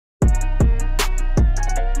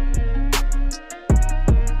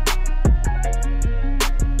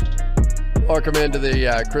Welcome into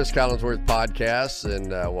the Cris Collinsworth podcast, and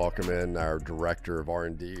welcome in our director of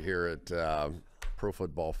R&D here at Pro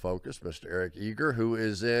Football Focus, Mr. Eric Eager, who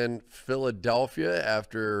is in Philadelphia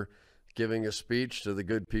after giving a speech to the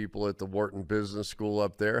good people at the Wharton Business School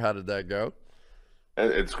up there. How did that go?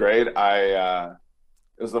 It's great. It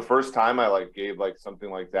was the first time I gave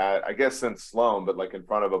something like that, I guess since Sloan, but in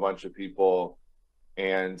front of a bunch of people.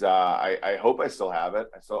 And I hope I still have it.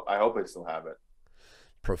 I hope I still have it.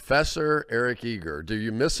 Professor Eric Eager. Do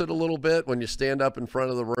you miss it a little bit when you stand up in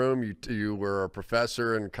front of the room? You were a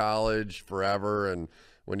professor in college forever, and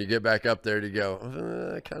when you get back up there, you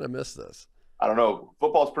go, I kind of miss this. I don't know.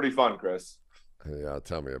 Football's pretty fun, Chris. Yeah,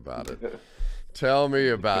 tell me about it. Tell me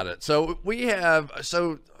about it. So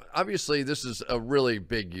obviously this is a really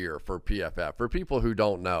big year for PFF. For people who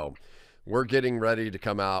don't know, we're getting ready to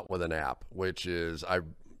come out with an app, which is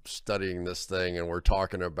I'm studying this thing, and we're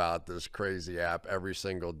talking about this crazy app every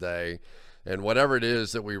single day. And whatever it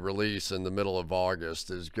is that we release in the middle of August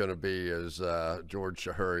is going to be, as George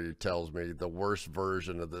Shahuri tells me, the worst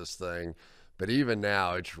version of this thing. But even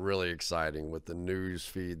now, it's really exciting with the news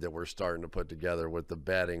feed that we're starting to put together, with the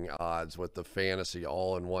betting odds, with the fantasy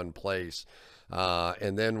all in one place.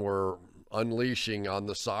 And then we're unleashing on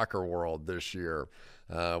the soccer world this year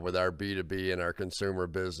with our B2B and our consumer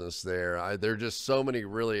business there. There are just so many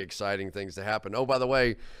really exciting things to happen. Oh, by the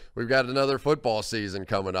way, we've got another football season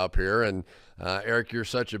coming up here. And Eric, you're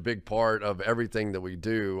such a big part of everything that we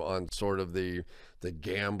do on sort of the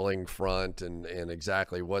gambling front and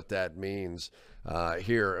exactly what that means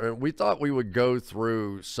here. And we thought we would go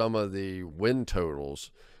through some of the win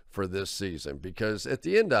totals for this season, because at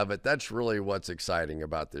the end of it, that's really what's exciting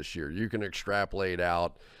about this year. You can extrapolate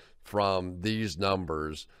out from these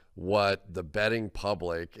numbers what the betting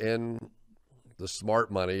public and the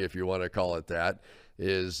smart money, if you want to call it that,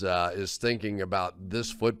 is thinking about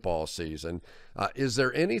this football season. Is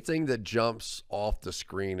there anything that jumps off the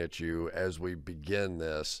screen at you as we begin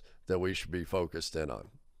this that we should be focused in on?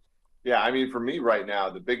 Yeah, I mean, for me right now,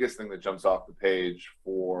 the biggest thing that jumps off the page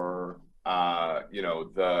for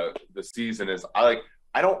the season is I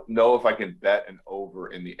don't know if I can bet an over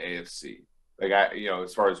in the AFC.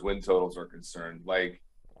 As far as win totals are concerned, when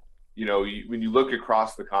you look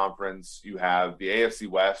across the conference, you have the AFC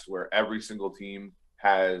West, where every single team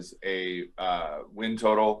has a win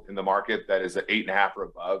total in the market that is at 8.5 or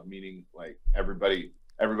above, meaning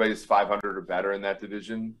everybody's 500 or better in that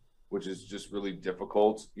division, which is just really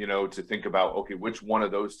difficult, to think about, okay, which one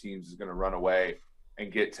of those teams is going to run away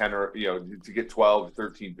and get 10 or, to get 12,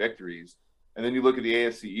 13 victories. And then you look at the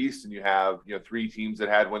AFC East, and you have, three teams that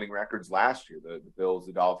had winning records last year, the Bills,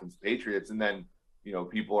 the Dolphins, Patriots. And then,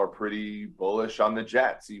 people are pretty bullish on the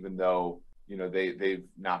Jets, even though, they've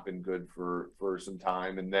not been good for some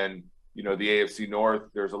time. And then, the AFC North,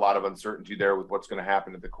 there's a lot of uncertainty there with what's going to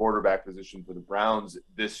happen at the quarterback position for the Browns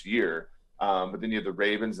this year. But then you have the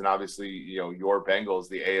Ravens and obviously, your Bengals,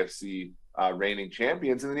 the AFC reigning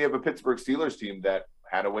champions. And then you have a Pittsburgh Steelers team that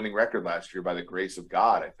had a winning record last year by the grace of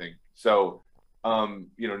God, I think. So,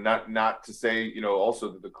 not to say,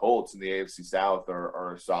 also that the Colts in the AFC South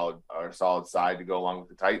are a solid side to go along with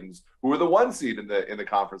the Titans, who were the 1 seed in the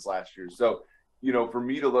conference last year. So, for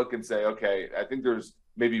me to look and say, okay, I think there's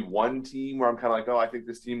maybe one team where I'm kind of like, oh, I think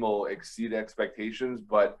this team will exceed expectations.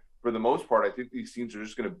 But for the most part, I think these teams are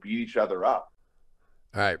just going to beat each other up.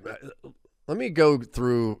 All right. Let me go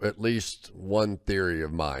through at least one theory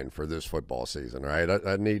of mine for this football season. All right.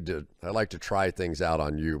 I like to try things out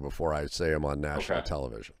on you before I say them on national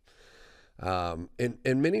television.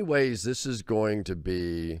 In many ways, this is going to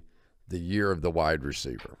be the year of the wide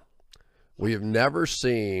receiver. We have never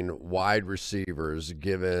seen wide receivers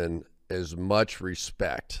given as much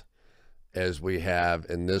respect as we have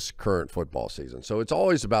in this current football season. So it's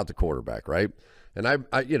always about the quarterback, right? And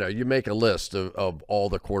you make a list of all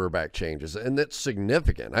the quarterback changes, and it's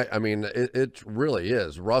significant. It really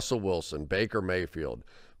is. Russell Wilson, Baker Mayfield,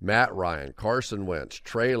 Matt Ryan, Carson Wentz,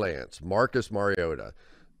 Trey Lance, Marcus Mariota,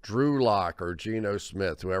 Drew Lock or Geno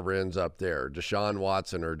Smith, whoever ends up there, Deshaun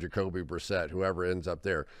Watson or Jacoby Brissett, whoever ends up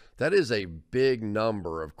there. That is a big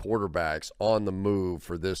number of quarterbacks on the move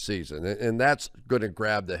for this season, and that's going to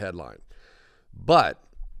grab the headline. But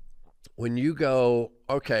when you go,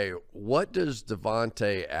 okay, what does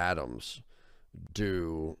Devontae Adams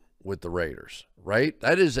do with the Raiders, right?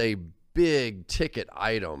 That is a big ticket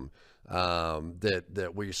item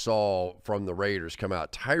that we saw from the Raiders come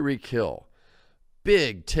out. Tyreek Hill,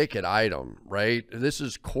 big ticket item, right? This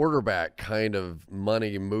is quarterback kind of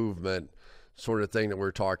money movement sort of thing that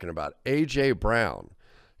we're talking about. A.J. Brown,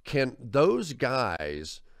 can those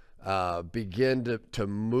guys begin to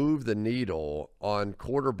move the needle on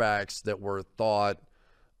quarterbacks that were thought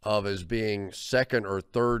of as being second or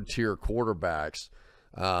third tier quarterbacks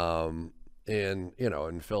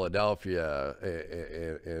in Philadelphia,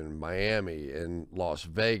 in Miami, in Las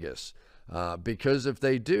Vegas. Because if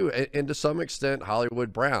they do, and to some extent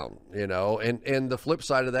Hollywood Brown, and the flip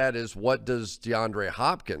side of that is, what does DeAndre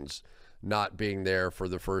Hopkins not being there for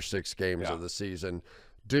the first 6 games of the season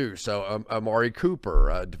do? So Amari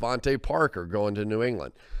Cooper, Devontae Parker going to New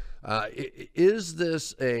England. Is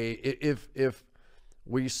this if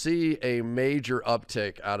we see a major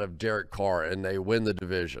uptick out of Derek Carr and they win the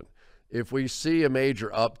division, if we see a major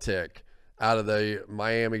uptick out of the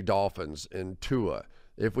Miami Dolphins in Tua,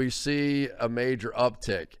 if we see a major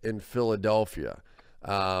uptick in Philadelphia,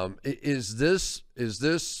 is this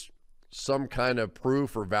some kind of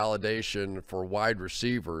proof or validation for wide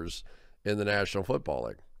receivers in the National Football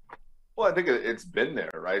League? Well, I think it's been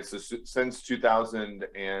there, right? So since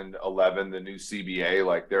 2011, the new CBA,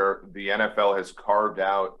 like the NFL has carved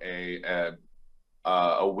out a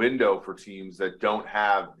window for teams that don't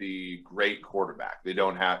have the great quarterback. They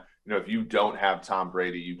don't have, if you don't have Tom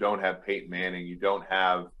Brady, you don't have Peyton Manning, you don't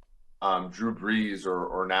have Drew Brees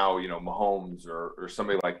or now, Mahomes or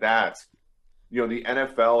somebody like that. The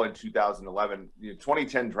NFL in 2011,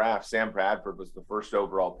 2010 draft, Sam Bradford was the first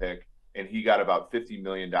overall pick, and he got about $50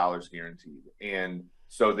 million guaranteed. And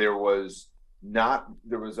so they were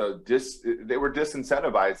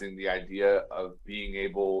disincentivizing the idea of being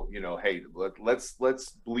able, hey,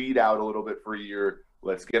 let's bleed out a little bit for a year.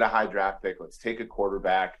 Let's get a high draft pick. Let's take a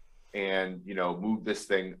quarterback and, move this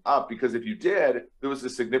thing up. Because if you did, there was a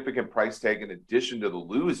significant price tag in addition to the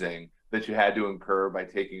losing that you had to incur by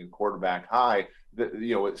taking a quarterback high.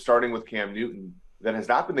 Starting with Cam Newton, that has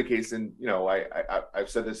not been the case. And, I've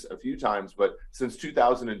said this a few times, but since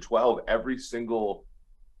 2012, every single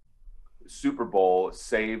Super Bowl,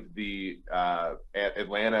 save the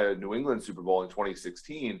Atlanta New England Super Bowl in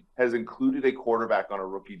 2016, has included a quarterback on a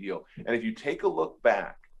rookie deal. And if you take a look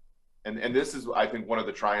back, and this is, I think, one of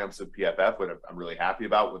the triumphs of PFF, what I'm really happy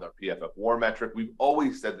about with our PFF WAR metric, we've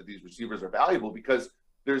always said that these receivers are valuable because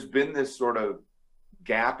there's been this sort of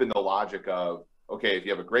gap in the logic of, okay, if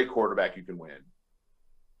you have a great quarterback, you can win.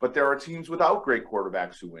 But there are teams without great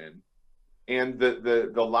quarterbacks who win. And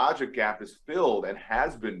the logic gap is filled and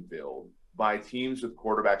has been filled by teams with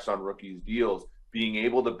quarterbacks on rookies deals being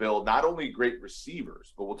able to build not only great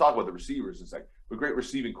receivers, but we'll talk about the receivers in a second, but great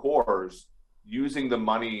receiving cores using the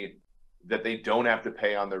money that they don't have to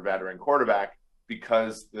pay on their veteran quarterback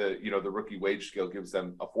because the rookie wage scale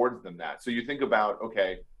affords them that. So you think about,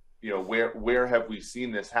 okay, where have we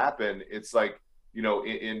seen this happen? It's like,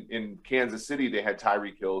 in Kansas City, they had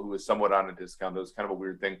Tyreek Hill, who was somewhat on a discount. That was kind of a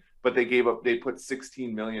weird thing, but they put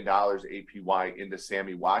 $16 million APY into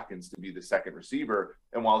Sammy Watkins to be the second receiver.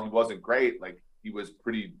 And while he wasn't great, like he was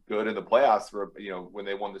pretty good in the playoffs for, when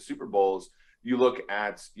they won the Super Bowls. You look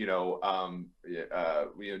at, Deshaun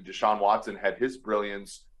Watson had his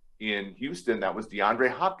brilliance in Houston. That was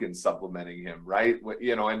DeAndre Hopkins supplementing him, right?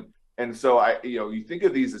 And so you think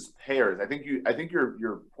of these as pairs. I think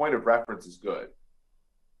your point of reference is good.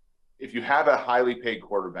 If you have a highly paid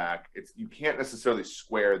quarterback, you can't necessarily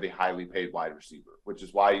square the highly paid wide receiver, which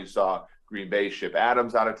is why you saw Green Bay ship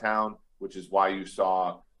Adams out of town, which is why you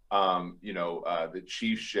saw the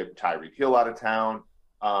Chiefs ship Tyreek Hill out of town.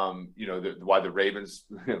 Why the Ravens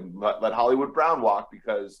let Hollywood Brown walk,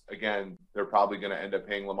 because again, they're probably going to end up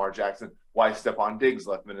paying Lamar Jackson. Why Stephon Diggs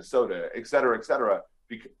left Minnesota, et cetera, et cetera.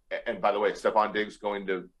 And by the way, Stephon Diggs going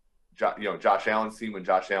to Josh Allen's team when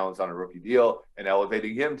Josh Allen's on a rookie deal and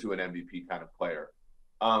elevating him to an MVP kind of player.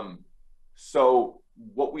 So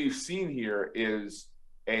what we've seen here is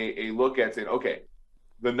a look at saying, okay,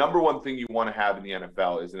 the number one thing you want to have in the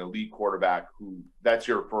NFL is an elite quarterback that's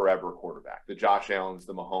your forever quarterback. The Josh Allens,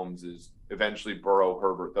 the Mahomeses, eventually Burrow,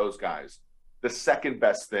 Herbert, those guys. The second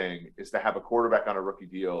best thing is to have a quarterback on a rookie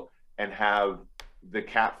deal and have the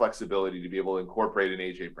cap flexibility to be able to incorporate an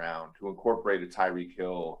AJ Brown, to incorporate a Tyreek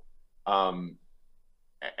Hill. And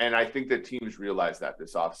I think that teams realize that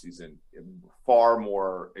this offseason far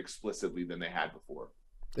more explicitly than they had before.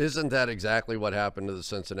 Isn't that exactly what happened to the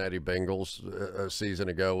Cincinnati Bengals a season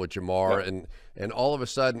ago with Jamar? Yeah. And all of a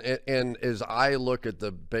sudden, and as I look at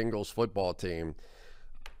the Bengals football team,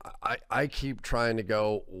 I keep trying to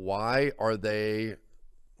go, why are they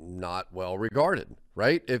not well regarded,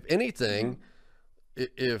 right? If anything,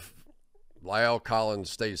 if Lyle Collins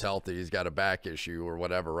stays healthy, he's got a back issue or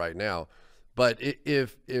whatever right now. But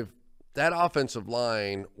if that offensive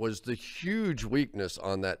line was the huge weakness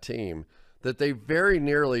on that team that they very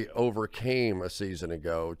nearly overcame a season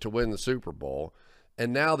ago to win the Super Bowl,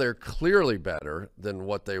 And now they're clearly better than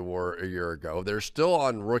what they were a year ago. They're still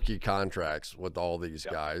on rookie contracts with all these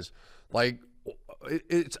guys. Like,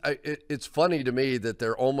 it's funny to me that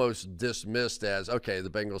they're almost dismissed as, okay, the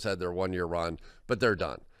Bengals had their 1 year run, but they're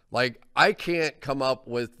done. Like, I can't come up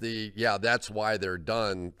with the, yeah, that's why they're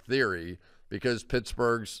done theory, because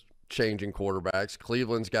Pittsburgh's changing quarterbacks.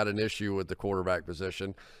 Cleveland's got an issue with the quarterback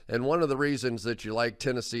position. And one of the reasons that you like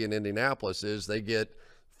Tennessee and Indianapolis is they get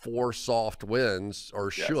 4 soft wins,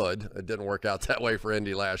 or should. It didn't work out that way for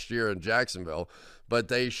Indy last year in Jacksonville, but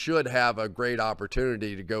they should have a great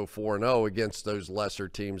opportunity to go 4-0 against those lesser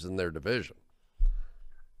teams in their division.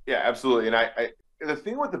 Yeah, absolutely. And I the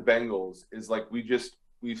thing with the Bengals is, like,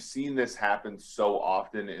 we've seen this happen so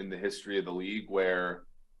often in the history of the league where,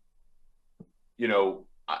 you know,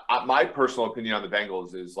 my personal opinion on the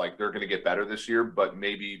Bengals is, like, they're going to get better this year, but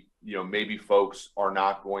maybe folks are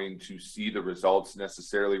not going to see the results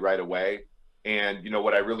necessarily right away. And,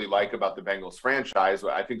 what I really like about the Bengals franchise,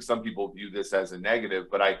 I think some people view this as a negative,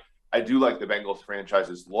 but I do like the Bengals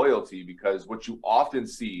franchise's loyalty, because what you often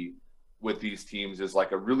see with these teams is,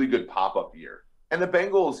 like, a really good pop-up year. And the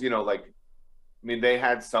Bengals, they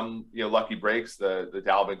had some, lucky breaks, the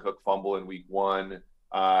Dalvin Cook fumble in week 1.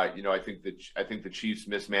 I think the Chiefs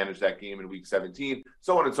mismanaged that game in week 17,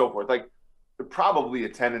 so on and so forth. Like, they're probably a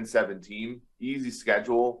 10-7 team, easy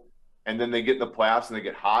schedule, and then they get in the playoffs and they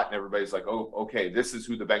get hot, and everybody's like, oh, okay, this is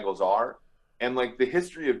who the Bengals are. And, like, the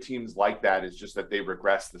history of teams like that is just that they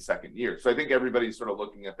regress the second year. So I think everybody's sort of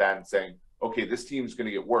looking at that and saying, okay, this team's going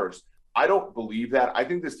to get worse. I don't believe that. I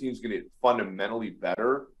think this team's going to get fundamentally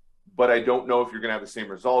better, but I don't know if you're going to have the same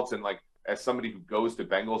results. And, like, as somebody who goes to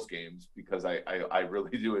Bengals games, because I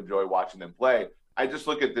really do enjoy watching them play, I just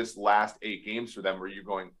look at this last 8 games for them, where you're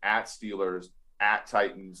going at Steelers, at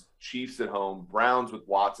Titans, Chiefs at home, Browns with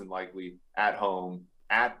Watson likely at home,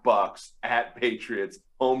 at Bucks, at Patriots,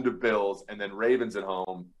 home to Bills, and then Ravens at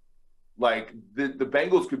home. Like, the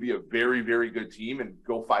Bengals could be a very, very good team and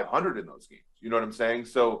go 500 in those games. You know what I'm saying?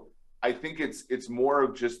 So I think it's more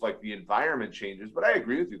of just, like, the environment changes. But I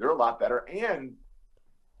agree with you. They're a lot better. And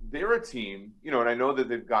they're a team, and I know that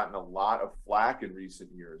they've gotten a lot of flack in recent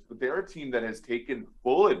years, but they're a team that has taken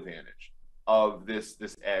full advantage of this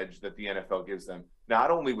edge that the NFL gives them. Not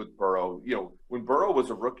only with Burrow, when Burrow was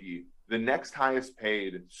a rookie, the next highest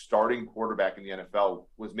paid starting quarterback in the NFL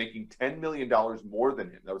was making $10 million more than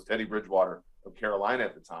him. That was Teddy Bridgewater of Carolina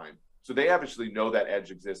at the time. So they obviously know that edge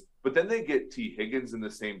exists. But then they get T. Higgins in the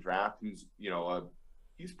same draft, who's,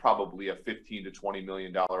 he's probably a $15 to $20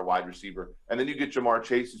 million wide receiver. And then you get Jamar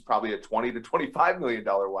Chase, who's probably a $20 to $25 million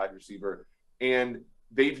wide receiver. And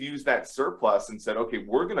they've used that surplus and said, okay,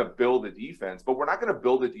 we're going to build a defense, but we're not going to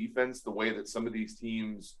build a defense the way that some of these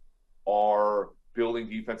teams are building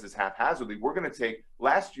defenses haphazardly. We're going to take,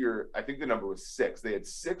 last year, I think the number was 6. They had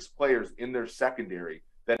 6 players in their secondary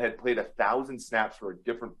that had played 1,000 snaps for a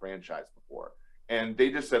different franchise before. And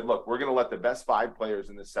they just said, look, we're going to let the best 5 players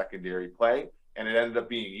in the secondary play. And it ended up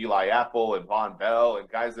being Eli Apple and Von Bell and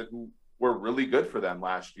guys who were really good for them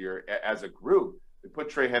last year as a group. They put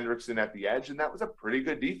Trey Hendrickson at the edge, and that was a pretty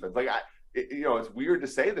good defense. Like, it's weird to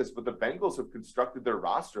say this, but the Bengals have constructed their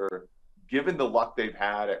roster, given the luck they've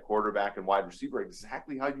had at quarterback and wide receiver,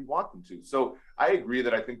 exactly how you want them to. So I agree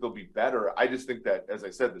that I think they'll be better. I just think that, as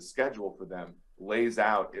I said, the schedule for them lays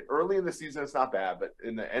out. Early in the season, it's not bad, but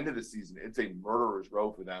in the end of the season, it's a murderer's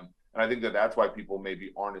row for them. And I think that that's why people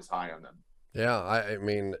maybe aren't as high on them. Yeah, I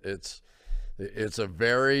mean, it's a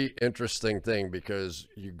very interesting thing, because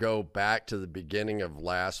you go back to the beginning of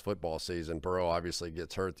last football season. Burrow obviously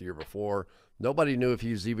gets hurt the year before. Nobody knew if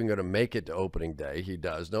he was even going to make it to opening day. He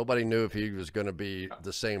does. Nobody knew if he was going to be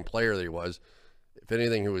the same player that he was. If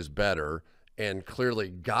anything, he was better, and clearly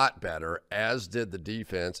got better, as did the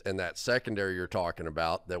defense. And that secondary you're talking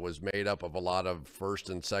about, that was made up of a lot of first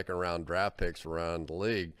and second round draft picks around the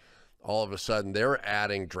league. All of a sudden, they're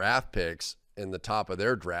adding draft picks in the top of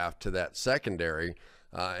their draft to that secondary,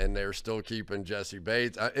 and they're still keeping Jesse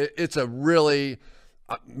Bates. It's a really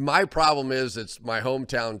my problem is it's my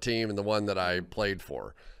hometown team and the one that I played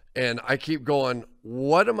for, and I keep going,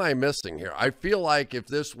 what am I missing here? I feel like if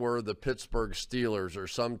this were the Pittsburgh Steelers or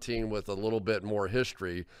some team with a little bit more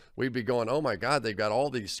history, we'd be going, oh my God, they've got all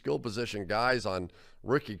these skill position guys on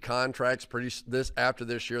rookie contracts. After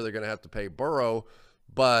this year, they're going to have to pay Burrow,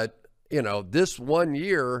 but this 1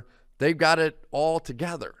 year, they've got it all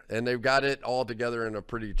together, and they've got it all together in a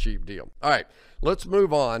pretty cheap deal. All right, let's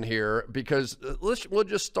move on here, because we'll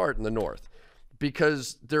just start in the North,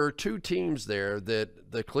 because there are 2 teams there,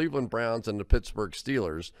 that the Cleveland Browns and the Pittsburgh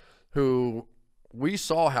Steelers, who we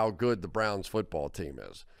saw how good the Browns football team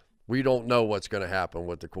is. We don't know what's going to happen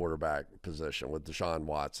with the quarterback position with Deshaun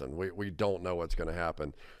Watson. We don't know what's going to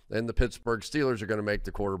happen. And the Pittsburgh Steelers are going to make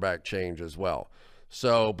the quarterback change as well.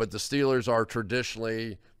 So, but the Steelers are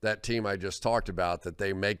traditionally that team I just talked about, that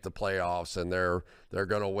they make the playoffs and they're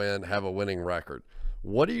going to win, have a winning record.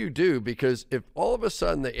 What do you do? Because if all of a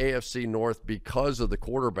sudden the AFC North, because of the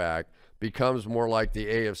quarterback, becomes more like the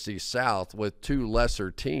AFC South with two lesser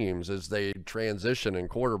teams as they transition in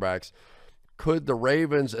quarterbacks, could the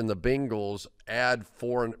Ravens and the Bengals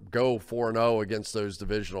go 4-0 against those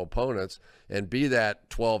divisional opponents and be that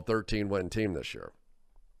 12-13 win team this year?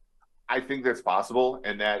 I think that's possible,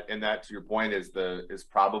 and that to your point is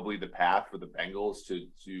probably the path for the Bengals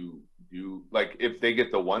to do. Like, if they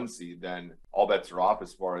get the 1 seed, then all bets are off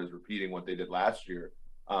as far as repeating what they did last year.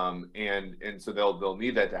 And so they'll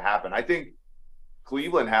need that to happen. I think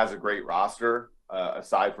Cleveland has a great roster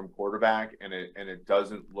aside from quarterback, and it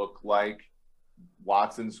doesn't look like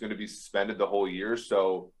Watson's going to be suspended the whole year.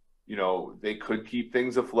 So, they could keep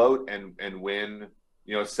things afloat and win,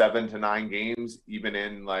 7 to 9 games, even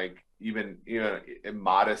in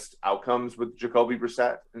modest outcomes with Jacoby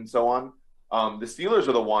Brissett and so on. The Steelers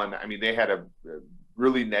are the one. I mean, they had a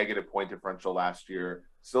really negative point differential last year,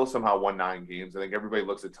 still somehow won 9 games. I think everybody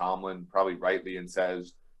looks at Tomlin probably rightly and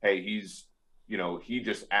says, hey, he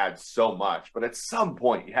just adds so much. But at some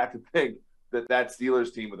point, you have to think that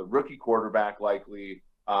Steelers team with a rookie quarterback, likely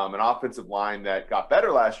an offensive line that got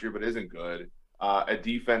better last year but isn't good, a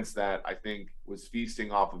defense that I think was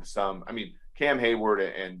feasting off of Cam Hayward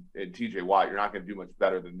and TJ Watt, you're not going to do much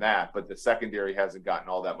better than that. But the secondary hasn't gotten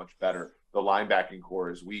all that much better. The linebacking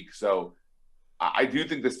core is weak. So I do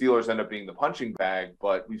think the Steelers end up being the punching bag,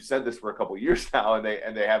 but we've said this for a couple of years now, and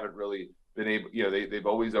they haven't really been able, they've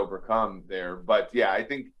always overcome there. But yeah, I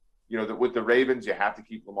think, that with the Ravens, you have to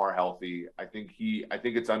keep Lamar healthy. I think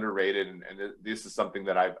it's underrated. And this is something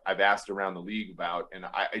that I've asked around the league about. And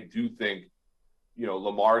I do think,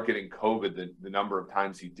 Lamar getting COVID, the number of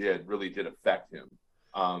times he really did affect him.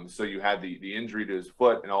 So you had the injury to his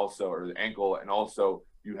foot or the ankle, and also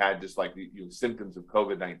you had just like the symptoms of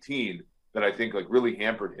COVID-19 that I think really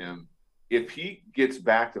hampered him. If he gets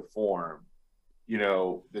back to form,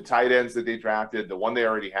 the tight ends that they drafted, the one they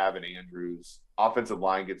already have in Andrews, offensive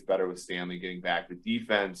line gets better with Stanley getting back. The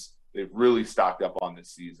defense, they've really stocked up on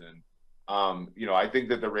this season. I think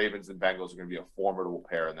that the Ravens and Bengals are going to be a formidable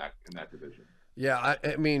pair in that division. Yeah,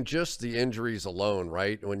 I mean, just the injuries alone,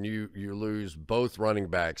 right? When you lose both running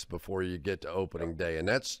backs before you get to opening day, and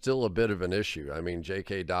that's still a bit of an issue. I mean,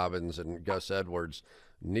 J.K. Dobbins and Gus Edwards,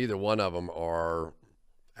 neither one of them are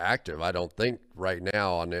active, I don't think, right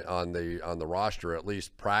now on the roster, at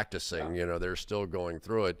least practicing. They're still going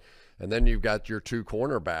through it. And then you've got your two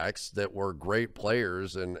cornerbacks that were great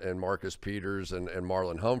players, and Marcus Peters and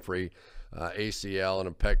Marlon Humphrey, ACL and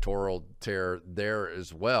a pectoral tear there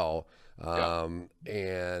as well.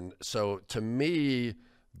 And so to me,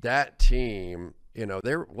 that team,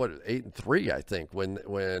 they're 8-3, I think, when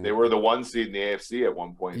they were the 1 seed in the AFC at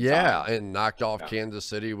one point. And knocked off Kansas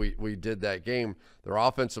City. We did that game. Their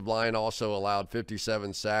offensive line also allowed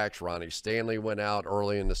 57 sacks. Ronnie Stanley went out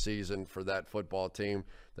early in the season for that football team.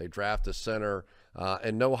 They draft a center,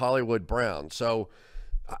 and no Hollywood Brown. So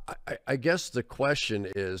I guess the question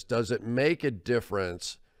is, does it make a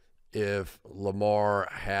difference if Lamar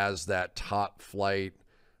has that top flight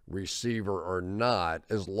receiver or not,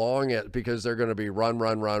 because they're going to be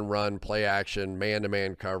run, play action,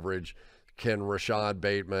 man-to-man coverage? Can Rashad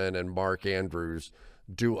Bateman and Mark Andrews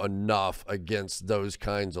do enough against those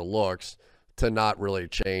kinds of looks to not really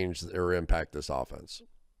change or impact this offense?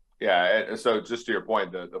 Yeah, so just to your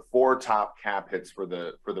point, the 4 top cap hits for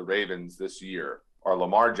the Ravens this year are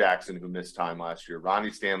Lamar Jackson, who missed time last year,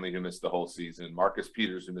 Ronnie Stanley, who missed the whole season, Marcus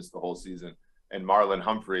Peters, who missed the whole season, and Marlon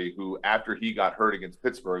Humphrey, who, after he got hurt against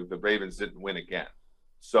Pittsburgh, the Ravens didn't win again.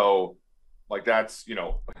 So, that's,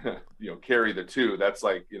 carry the 2. That's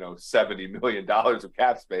 $70 million of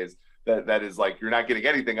cap space that is you're not getting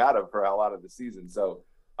anything out of for a lot of the season. So,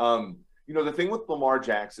 the thing with Lamar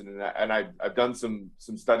Jackson, and I've done some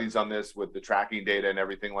studies on this with the tracking data and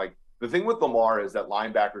everything, the thing with Lamar is that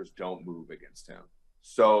linebackers don't move against him.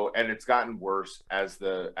 So, and it's gotten worse as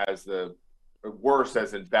in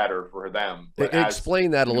better for them. But explain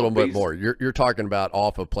that a little bit more. You're talking about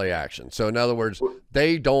off of play action. So in other words,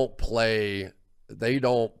 they don't play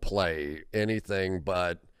anything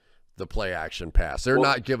but the play action pass. They're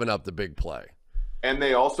not giving up the big play. And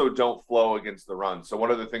they also don't flow against the run. So one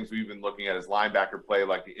of the things we've been looking at is linebacker play,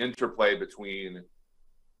 the interplay between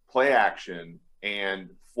play action and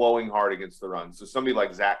flowing hard against the run. So somebody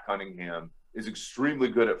like Zach Cunningham, is extremely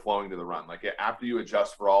good at flowing to the run. Like after you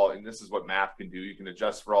adjust for all, and this is what math can do, you can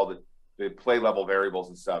adjust for all the play level variables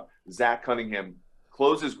and stuff. Zach Cunningham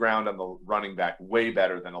closes ground on the running back way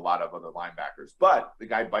better than a lot of other linebackers. But the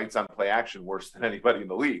guy bites on play action worse than anybody in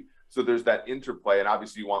the league. So there's that interplay. And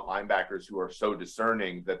obviously you want linebackers who are so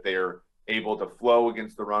discerning that they're able to flow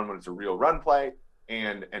against the run when it's a real run play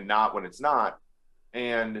and not when it's not.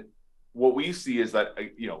 And what we see is that,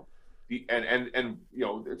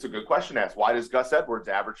 it's a good question to ask. Why does Gus Edwards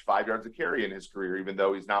average 5 yards a carry in his career, even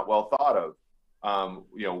though he's not well thought of?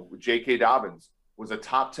 J.K. Dobbins was a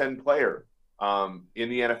top 10 player in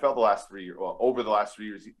the NFL the last 3 years. Well, over the last 3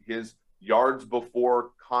 years, his yards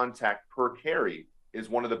before contact per carry is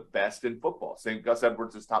one of the best in football. Saying Gus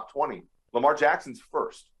Edwards is top 20. Lamar Jackson's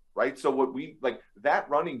first, right? So what we like, that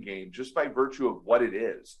running game, just by virtue of what it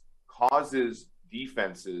is, causes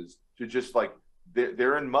defenses to just like,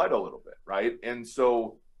 they're in mud a little bit, right? And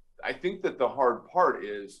so I think that the hard part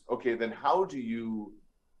is, okay, then how do you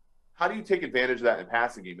take advantage of that in the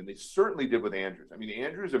passing game? And they certainly did with Andrews. I mean,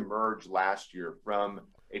 Andrews emerged last year from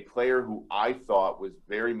a player who I thought was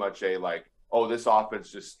very much a like, oh, this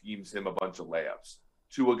offense just schemes him a bunch of layups,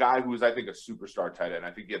 to a guy who's, I think, a superstar tight end.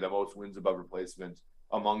 I think he had the most wins above replacement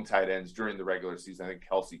among tight ends during the regular season. I think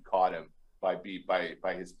Kelsey caught him by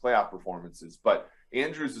his playoff performances. But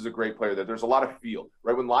Andrews is a great player that there's a lot of feel,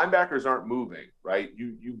 right? When linebackers aren't moving, right,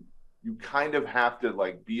 you kind of have to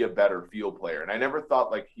like be a better field player. And I never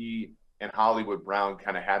thought like he and Hollywood Brown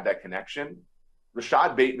kind of had that connection.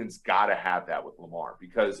 Rashad Bateman's got to have that with Lamar,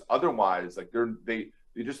 because otherwise, like they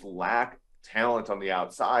just lack talent on the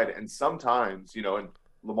outside. And sometimes, and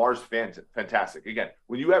Lamar's fantastic. Again,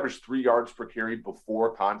 when you average 3 yards per carry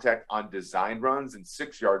before contact on design runs and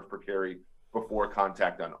 6 yards per carry before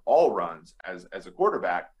contact on all runs as a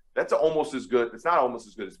quarterback, that's almost as good. It's not almost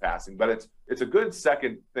as good as passing, but it's a good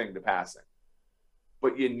second thing to passing.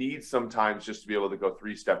 But you need sometimes just to be able to go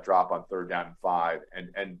 3-step drop on 3rd down and 5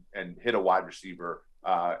 and hit a wide receiver,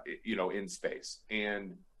 in space.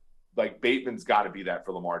 And like Bateman's got to be that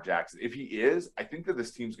for Lamar Jackson. If he is, I think that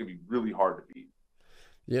this team's going to be really hard to beat.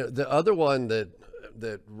 Yeah, the other one that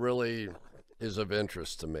really is of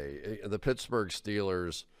interest to me, the Pittsburgh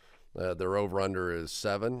Steelers, their over-under is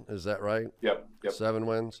 7. Is that right? Yep. 7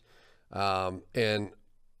 wins. And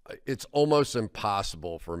it's almost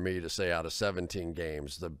impossible for me to say out of 17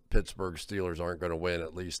 games, the Pittsburgh Steelers aren't going to win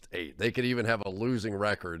at least 8. They could even have a losing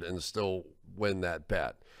record and still win that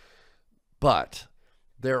bet. But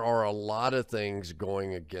there are a lot of things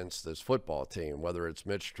going against this football team, whether it's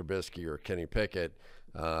Mitch Trubisky or Kenny Pickett.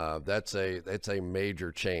 That's a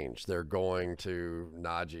major change. They're going to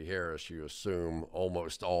Najee Harris, you assume,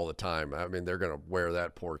 almost all the time. I mean, they're going to wear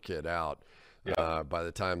that poor kid out by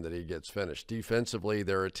the time that he gets finished. Defensively,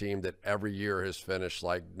 they're a team that every year has finished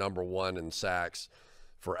like number 1 in sacks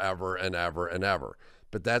forever and ever and ever.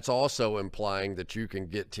 But that's also implying that you can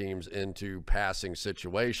get teams into passing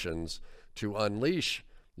situations to unleash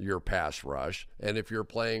your pass rush. And if you're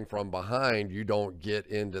playing from behind, you don't get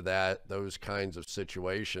into those kinds of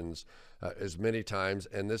situations as many times.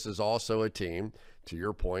 And this is also a team, to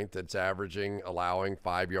your point, that's allowing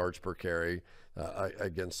 5 yards per carry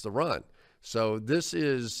against the run. So there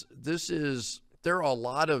are a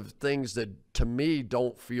lot of things that to me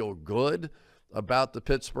don't feel good about the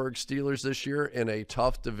Pittsburgh Steelers this year in a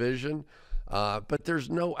tough division. But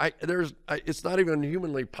it's not even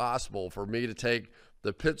humanly possible for me to take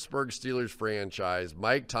the Pittsburgh Steelers franchise,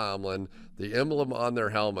 Mike Tomlin, the emblem on their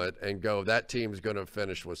helmet, and go, that team's going to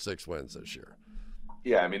finish with 6 wins this year.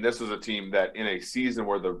 Yeah, I mean, this is a team that in a season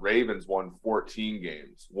where the Ravens won 14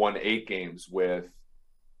 games, won 8 games with,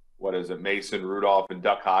 Mason Rudolph and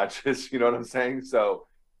Duck Hodges, you know what I'm saying? So,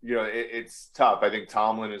 it's tough. I think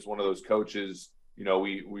Tomlin is one of those coaches,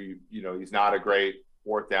 he's not a great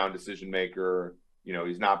 4th down decision maker.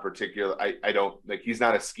 He's not particular. He's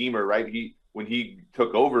not a schemer, right? When he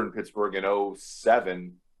took over in Pittsburgh in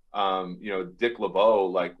 2007, Dick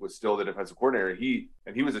LeBeau was still the defensive coordinator. He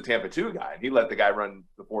was a Tampa 2 guy, and he let the guy run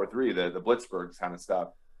the 4-3, the Blitzburg kind of stuff.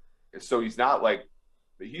 So he's not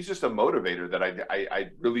he's just a motivator that I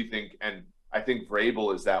really think, and I think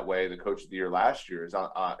Vrabel is that way. The coach of the year last year is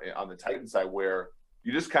on the Titans side, where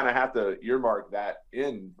you just kind of have to earmark that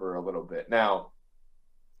in for a little bit. Now,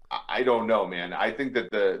 I don't know, man. I think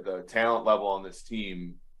that the talent level on this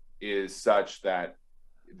team is such that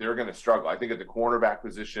they're going to struggle. I think at the cornerback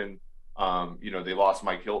position, they lost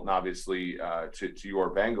Mike Hilton, obviously, to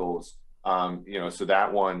your Bengals. So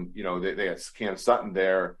that one, they had Cam Sutton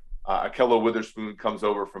there. Akello Witherspoon comes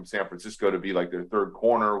over from San Francisco to be their 3rd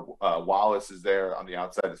corner. Wallace is there on the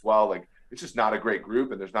outside as well. It's just not a great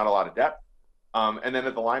group, and there's not a lot of depth. And then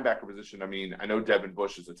at the linebacker position, I mean, I know Devin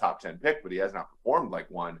Bush is a top 10 pick, but he has not performed like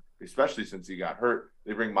one, especially since he got hurt.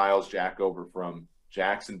 They bring Miles Jack over from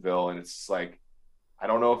Jacksonville, and it's like, I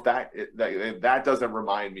don't know if that doesn't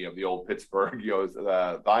remind me of the old Pittsburgh,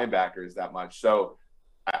 linebackers that much. So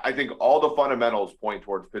I think all the fundamentals point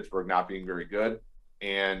towards Pittsburgh not being very good.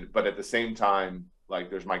 But at the same time, like,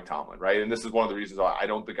 there's Mike Tomlin, right? And this is one of the reasons why I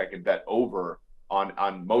don't think I can bet over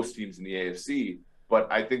on most teams in the AFC.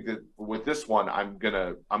 But I think that with this one, I'm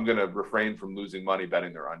gonna refrain from losing money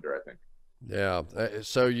betting they're under, I think. Yeah.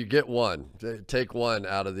 So you get one. Take one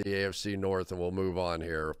out of the AFC North, and we'll move on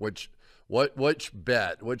here. Which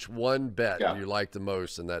one bet do you like the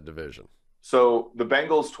most in that division? So the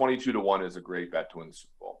Bengals 22-1 is a great bet to win the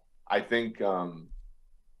Super Bowl. I think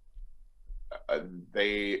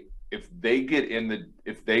if they get in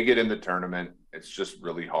the tournament, it's just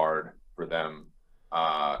really hard for them.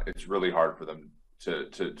 It's really hard for them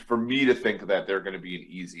for me to think that they're going to be an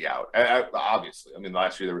easy out. Obviously, I mean,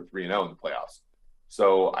 last year they were 3-0 in the playoffs.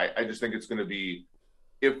 So I just think it's going to be,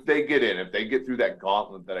 if they get through that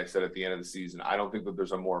gauntlet that I said at the end of the season, I don't think that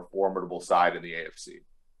there's a more formidable side in the AFC.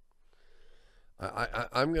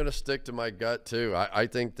 I'm going to stick to my gut too. I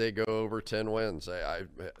think they go over 10 wins.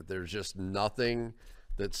 There's just nothing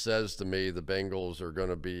that says to me the Bengals are going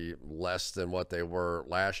to be less than what they were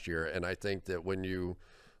last year. And I think that when you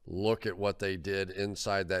look at what they did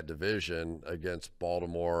inside that division against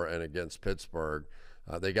Baltimore and against Pittsburgh,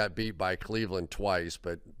 they got beat by Cleveland twice,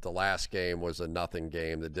 but the last game was a nothing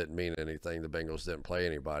game that didn't mean anything. The Bengals didn't play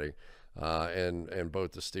anybody. And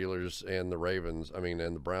both the Steelers and the Ravens,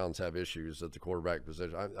 and the Browns have issues at the quarterback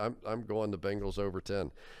position. I'm going the Bengals over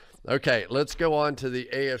 10. Okay, let's go on to the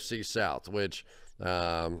AFC South, which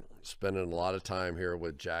spending a lot of time here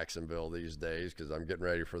with Jacksonville these days because I'm getting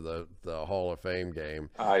ready for the Hall of Fame game.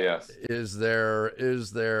 Yes. Is there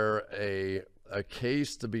a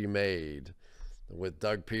case to be made with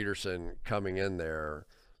Doug Peterson coming in there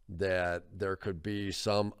that there could be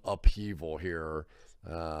some upheaval here?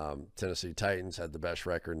 Tennessee Titans had the best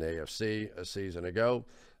record in the AFC a season ago.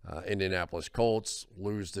 Indianapolis Colts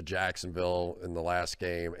lose to Jacksonville in the last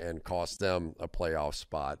game and cost them a playoff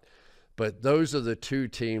spot. But those are the two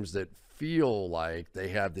teams that feel like they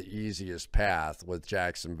have the easiest path with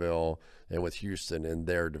Jacksonville and with Houston in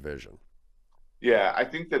their division. Yeah, I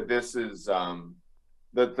think that this is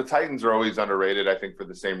the Titans are always underrated, I think, for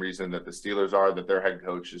the same reason that the Steelers are, that their head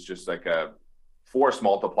coach is just like a force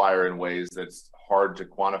multiplier in ways that's hard to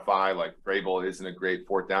quantify. Like, Vrabel isn't a great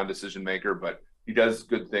fourth down decision maker, but he does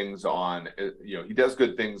good things he does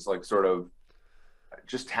good things like sort of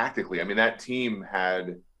just tactically. I mean, that team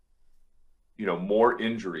had, more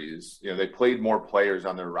injuries. They played more players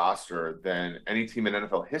on their roster than any team in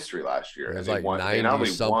NFL history last year. There's like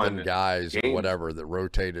 90-something guys or whatever that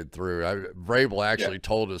rotated through. Vrabel actually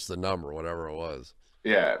told us the number, whatever it was.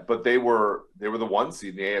 Yeah, but they were the one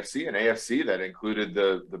seed in the AFC, and AFC that included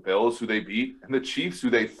the Bills, who they beat, and the Chiefs,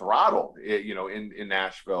 who they throttled, in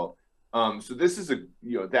Nashville. So this is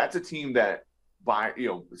that's a team that,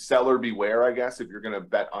 seller beware, I guess, if you're going to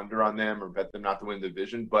bet under on them or bet them not to win the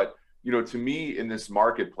division. But to me, in this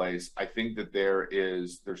marketplace, I think that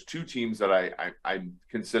there's two teams that I'm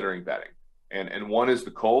considering betting, and one is the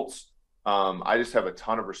Colts. I just have a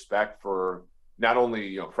ton of respect for not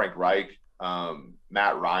only Frank Reich,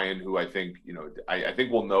 Matt Ryan, who I think I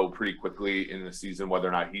think we'll know pretty quickly in the season whether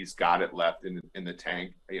or not he's got it left in the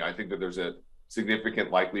tank. I think that there's a significant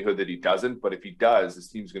likelihood that he doesn't, but if he does, this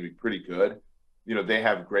team's going to be pretty good. They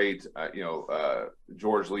have great,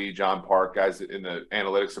 George Lee, John Park, guys in the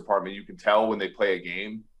analytics department. You can tell when they play a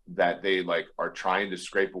game that they are trying to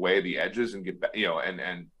scrape away the edges and get,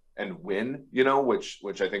 and win,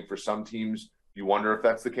 which I think for some teams, you wonder if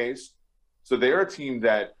that's the case. So they're a team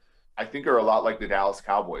that I think are a lot like the Dallas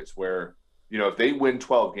Cowboys, where, if they win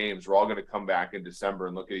 12 games, we're all going to come back in December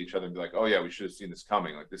and look at each other and be like, oh yeah, we should have seen this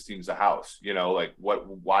coming. Like, this team's a house,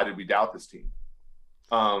 why did we doubt this team?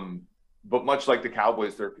 But much like the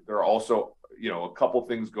Cowboys, there are also, a couple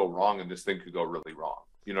things go wrong and this thing could go really wrong.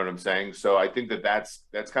 You know what I'm saying? So I think that's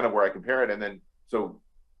kind of where I compare it. And then, so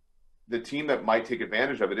the team that might take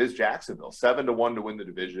advantage of it is Jacksonville, 7-1 to win the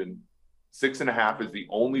division. 6.5 is the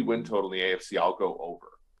only win total in the AFC I'll go over.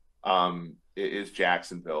 It is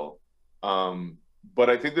Jacksonville.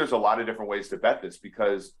 But I think there's a lot of different ways to bet this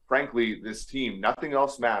because, frankly, this team, nothing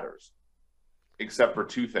else matters except for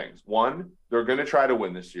two things. One, they're going to try to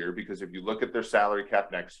win this year because if you look at their salary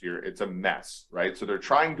cap next year, it's a mess, right? So they're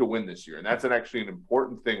trying to win this year. And that's actually an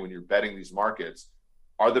important thing when you're betting these markets.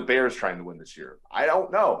 Are the Bears trying to win this year? I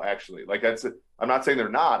don't know, actually. I'm not saying they're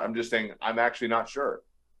not. I'm just saying I'm actually not sure.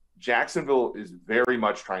 Jacksonville is very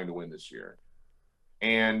much trying to win this year.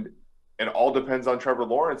 And it all depends on Trevor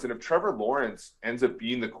Lawrence. And if Trevor Lawrence ends up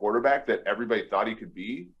being the quarterback that everybody thought he could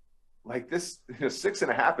be, like this,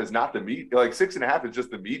 6.5 is not the like 6.5 is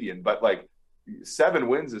just the median, but like 7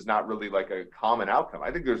 wins is not really like a common outcome.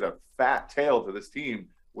 I think there's a fat tail to this team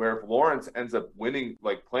where if Lawrence ends up winning,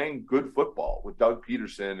 like playing good football with Doug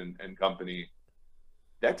Peterson and company,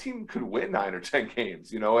 that team could win 9 or 10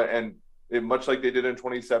 games, and much like they did in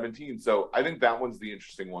 2017. So I think that one's the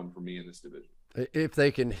interesting one for me in this division. If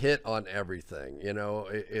they can hit on everything,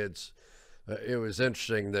 it was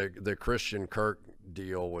interesting. The Christian Kirk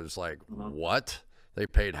deal was like, what? They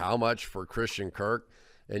paid how much for Christian Kirk?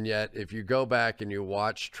 And yet, if you go back and you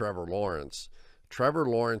watch Trevor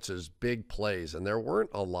Lawrence's big plays, and there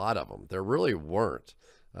weren't a lot of them. There really weren't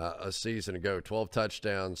a season ago. 12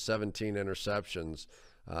 touchdowns, 17 interceptions.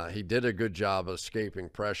 He did a good job of escaping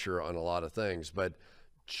pressure on a lot of things, but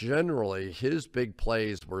generally his big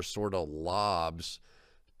plays were sort of lobs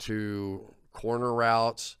to corner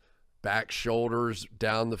routes, back shoulders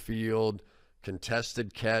down the field,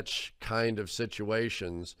 contested catch kind of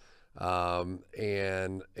situations.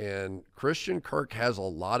 And Christian Kirk has a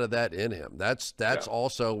lot of that in him. That's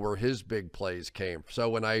also where his big plays came. So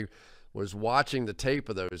when I was watching the tape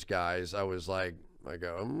of those guys, I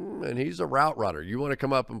go, and he's a route runner. You want to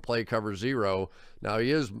come up and play cover zero. Now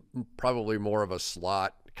he is probably more of a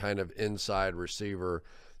slot kind of inside receiver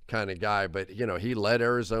kind of guy, but he led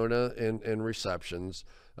Arizona in receptions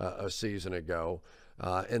a season ago.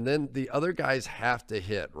 And then the other guys have to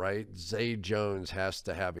hit, right? Zay Jones has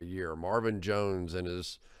to have a year. Marvin Jones in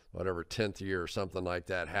his 10th year or something like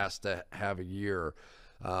that has to have a year.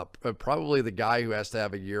 Probably the guy who has to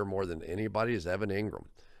have a year more than anybody is Evan Ingram.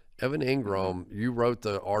 Evan Ingram, you wrote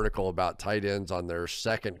the article about tight ends on their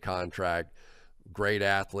second contract, great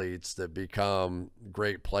athletes that become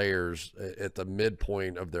great players at the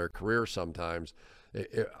midpoint of their career sometimes.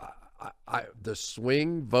 The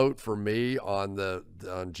swing vote for me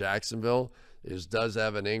on Jacksonville is, does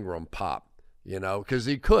Evan Ingram pop? Because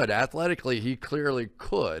he could. Athletically, he clearly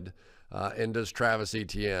could. And does Travis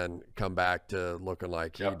Etienne come back to looking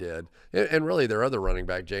like he did? And really, their other running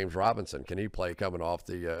back, James Robinson, can he play coming off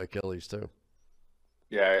the Achilles too?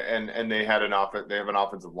 Yeah, and they have an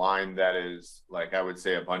offensive line that is, like, I would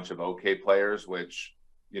say, a bunch of okay players, which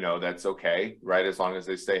that's okay, right, as long as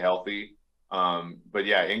they stay healthy. But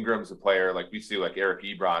yeah, Ingram's a player like we see, like Eric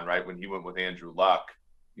Ebron, right? When he went with Andrew Luck,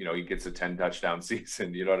 he gets a 10 touchdown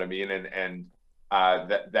season. You know what I mean? And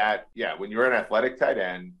when you're an athletic tight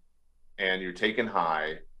end and you're taken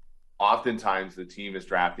high, oftentimes the team is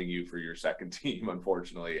drafting you for your second team,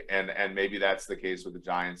 unfortunately. And maybe that's the case with the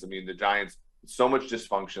Giants. I mean, the Giants, so much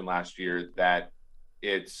dysfunction last year that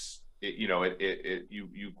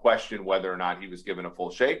you question whether or not he was given a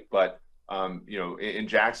full shake. But in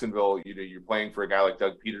Jacksonville, you're playing for a guy like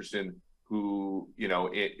Doug Peterson, who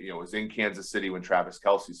was in Kansas City when Travis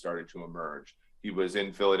Kelce started to emerge. He was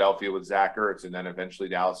in Philadelphia with Zach Ertz, and then eventually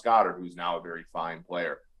Dallas Goedert, who's now a very fine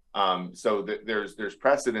player. So there's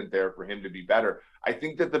precedent there for him to be better. I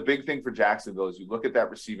think that the big thing for Jacksonville is you look at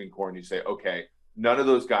that receiving core and you say, okay, none of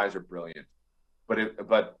those guys are brilliant,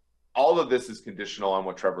 but all of this is conditional on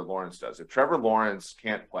what Trevor Lawrence does. If Trevor Lawrence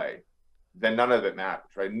can't play, then none of it matters,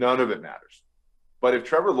 right? None of it matters. But if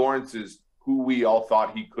Trevor Lawrence is who we all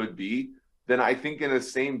thought he could be, then I think in the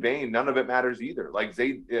same vein, none of it matters either. Like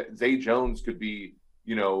Zay Jones could be,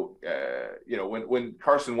 when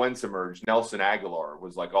Carson Wentz emerged, Nelson Aguilar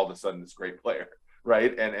was like all of a sudden this great player,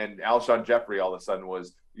 right? And Alshon Jeffrey all of a sudden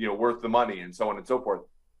was, worth the money, and so on and so forth.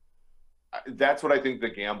 That's what I think the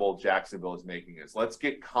gamble Jacksonville is making is, let's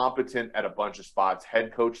get competent at a bunch of spots,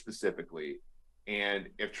 head coach specifically. And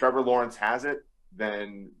if Trevor Lawrence has it,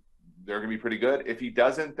 then they're going to be pretty good. If he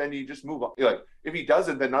doesn't, then you just move on. If he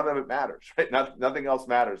doesn't, then none of it matters, right? Nothing else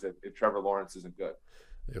matters if Trevor Lawrence isn't good.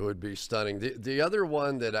 It would be stunning. The other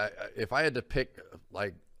one that if I had to pick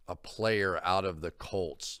like a player out of the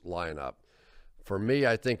Colts lineup, for me,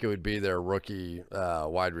 I think it would be their rookie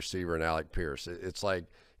wide receiver in Alec Pierce. It's like,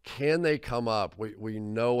 can they come up? We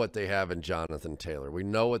know what they have in Jonathan Taylor. We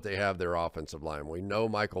know what they have their offensive line. We know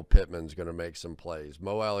Michael Pittman's going to make some plays.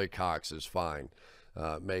 Mo Alley Cox is fine,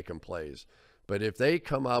 making plays. But if they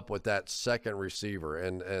come up with that second receiver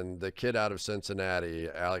and the kid out of Cincinnati,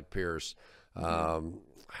 Alec Pierce,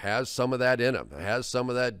 has some of that in him, has some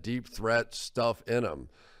of that deep threat stuff in him.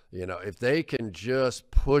 If they can just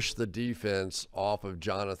push the defense off of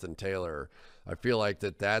Jonathan Taylor, I feel like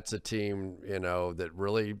that's a team, that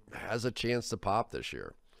really has a chance to pop this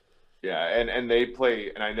year. Yeah, and they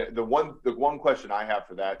play, and I know the one question I have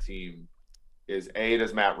for that team is A,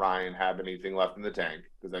 does Matt Ryan have anything left in the tank?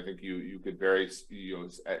 Because I think you could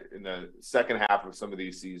in the second half of some of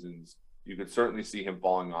these seasons, you could certainly see him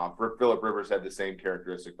falling off. Phillip Rivers had the same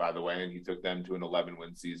characteristic, by the way, and he took them to an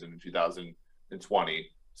 11-win season in 2020.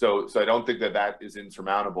 So I don't think that is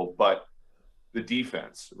insurmountable, but the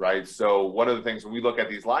defense, right? So one of the things when we look at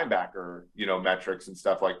these linebacker, metrics and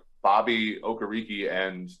stuff, like Bobby Okereke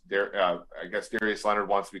and I guess Darius Leonard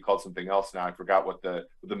wants to be called something else now. I forgot what the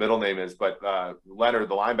middle name is, but Leonard,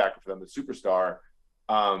 the linebacker for them, the superstar,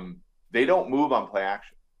 they don't move on play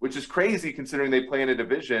action, which is crazy considering they play in a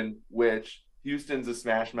division which Houston's a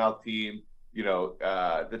smash mouth team.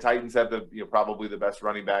 The Titans have probably the best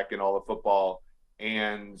running back in all of football,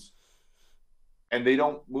 and they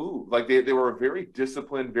don't move. Like they were a very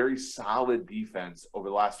disciplined, very solid defense over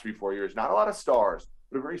the last 3-4 years. Not a lot of stars,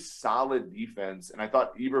 but a very solid defense. And I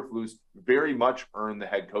thought Eberflus very much earned the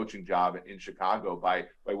head coaching job in Chicago by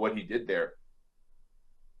what he did there.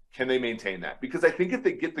 Can they maintain that? Because I think if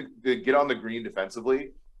they get on the green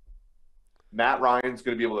defensively, Matt Ryan's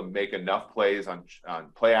going to be able to make enough plays on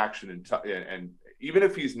play action and even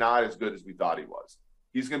if he's not as good as we thought he was,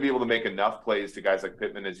 he's going to be able to make enough plays to guys like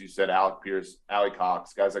Pittman, as you said, Alec Pierce, Ali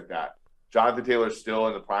Cox, guys like that. Jonathan Taylor's still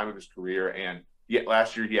in the prime of his career, and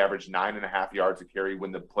last year he averaged 9.5 yards a carry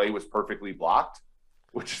when the play was perfectly blocked,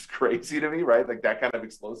 which is crazy to me, right? Like that kind of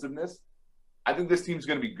explosiveness. I think this team's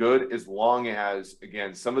going to be good as long as,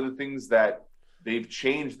 again, some of the things that they've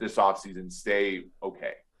changed this offseason stay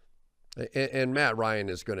okay. And Matt Ryan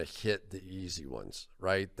is going to hit the easy ones,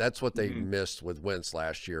 right? That's what they missed with Wentz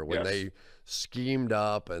last year when they schemed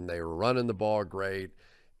up and they were running the ball great.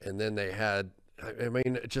 And then they had,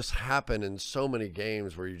 it just happened in so many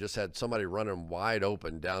games where you just had somebody running wide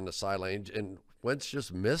open down the sideline and Wentz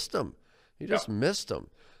just missed them. He just missed them.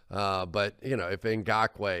 But, if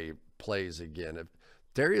Ngakoue plays again, if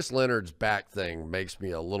Darius Leonard's back thing makes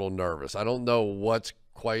me a little nervous. I don't know what's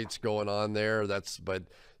quite going on there. But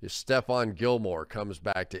if Stephon Gilmore comes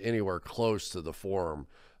back to anywhere close to the form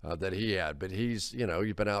that he had, but he's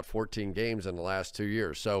been out 14 games in the last 2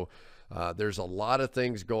 years. So there's a lot of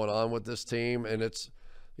things going on with this team, and it's,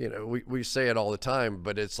 we say it all the time,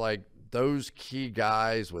 but it's like those key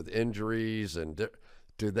guys with injuries, and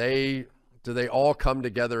do they all come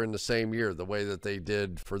together in the same year the way that they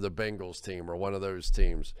did for the Bengals team or one of those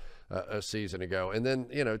teams a season ago? And then,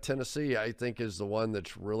 Tennessee, I think, is the one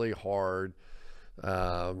that's really hard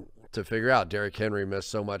to figure out. Derrick Henry missed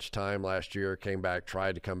so much time last year,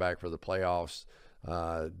 tried to come back for the playoffs,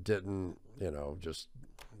 didn't, just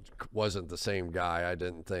wasn't the same guy, I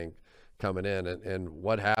didn't think, coming in. And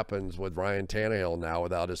what happens with Ryan Tannehill now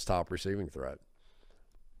without his top receiving threat?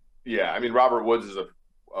 Yeah, Robert Woods is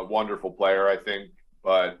a wonderful player, I think,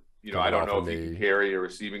 but I don't know if he can carry a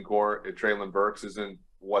receiving core. If Treylon Burks isn't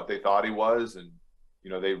what they thought he was, and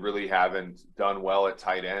they really haven't done well at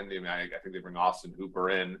tight end. I think they bring Austin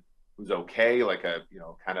Hooper in, who's okay, like a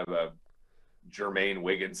kind of a Jermaine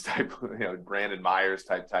Wiggins type, Brandon Myers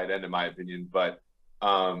type tight end in my opinion. But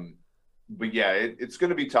yeah, it's going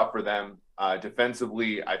to be tough for them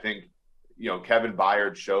defensively. I think Kevin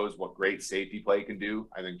Byard shows what great safety play can do.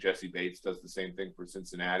 I think Jesse Bates does the same thing for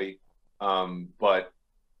Cincinnati. But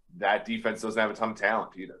that defense doesn't have a ton of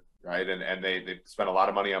talent either, right? And they spent a lot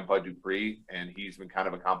of money on Bud Dupree, and he's been kind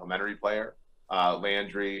of a complimentary player.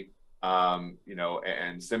 Landry,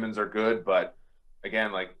 and Simmons are good, but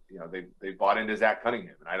again, they bought into Zach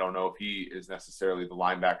Cunningham, and I don't know if he is necessarily the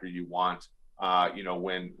linebacker you want,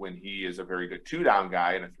 when he is a very good 2-down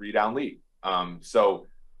guy in a 3-down league. So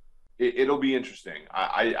it'll be interesting.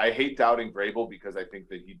 I hate doubting Vrabel because I think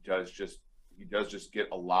that he does just get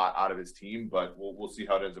a lot out of his team, but we'll see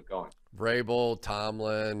how it ends up going. Vrabel,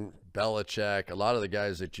 Tomlin, Belichick, a lot of the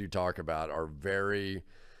guys that you talk about are very,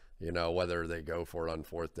 whether they go for it on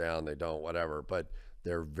 4th down, they don't, whatever, but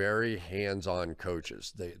they're very hands-on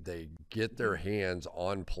coaches. They get their hands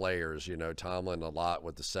on players, Tomlin a lot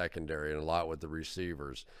with the secondary and a lot with the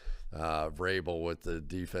receivers. Vrabel with the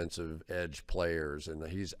defensive edge players, and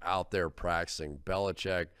he's out there practicing.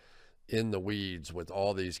 Belichick in the weeds with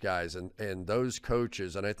all these guys and those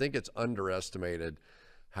coaches. And I think it's underestimated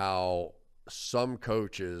how some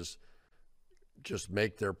coaches just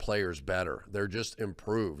make their players better. They're just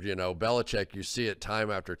improved. Belichick, you see it time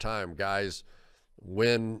after time. Guys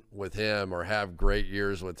win with him or have great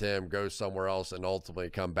years with him, go somewhere else, and ultimately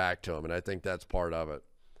come back to him. And I think that's part of it.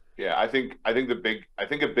 Yeah, I think a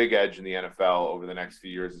big edge in the NFL over the next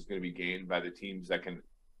few years is going to be gained by the teams that can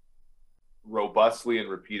robustly and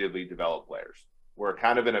repeatedly develop players. We're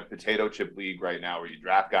kind of in a potato chip league right now where you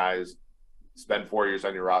draft guys, spend 4 years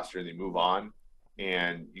on your roster, and they move on.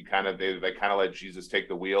 And they kind of let Jesus take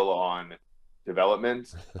the wheel on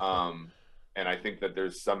development. And I think that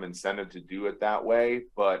there's some incentive to do it that way.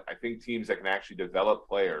 But I think teams that can actually develop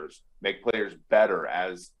players, make players better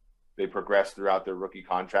as they progress throughout their rookie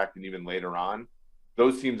contract and even later on,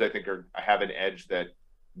 those teams I think have an edge that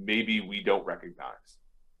maybe we don't recognize.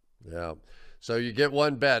 Yeah. So you get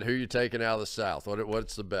one bet. Who are you taking out of the South?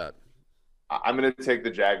 What's the bet? I'm going to take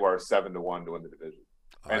the Jaguars 7-1 to win the division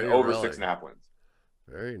and over really? 6.5 wins.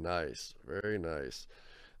 Very nice. Very nice.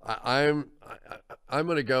 I'm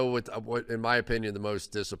going to go with what, in my opinion, the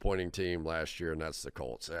most disappointing team last year, and that's the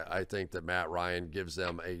Colts. I think that Matt Ryan gives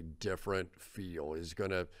them a different feel. He's going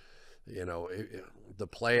to, the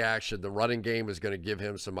play action, the running game is going to give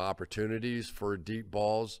him some opportunities for deep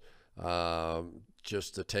balls,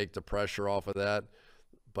 just to take the pressure off of that.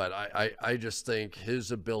 But I just think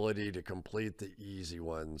his ability to complete the easy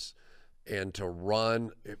ones and to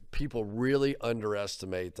run, people really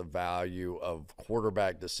underestimate the value of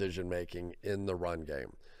quarterback decision-making in the run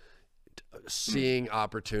game. Seeing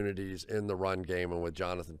opportunities in the run game, and with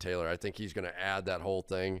Jonathan Taylor, I think he's going to add that whole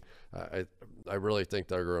thing. I really think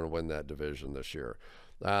they're going to win that division this year.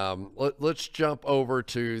 Let's jump over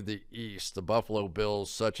to the East. The Buffalo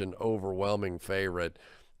Bills, such an overwhelming favorite,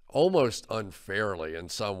 almost unfairly in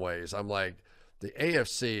some ways. I'm like, the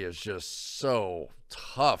AFC is just so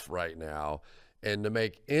tough right now, and to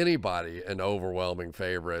make anybody an overwhelming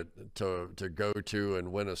favorite to go to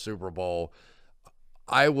and win a Super Bowl,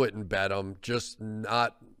 I wouldn't bet them, just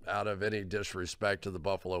not out of any disrespect to the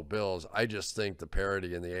Buffalo Bills. I just think the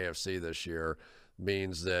parity in the AFC this year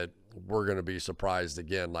means that we're going to be surprised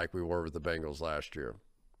again like we were with the Bengals last year.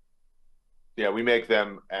 Yeah, we make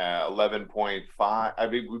them 11.5. I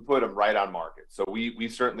mean, we put them right on market. So we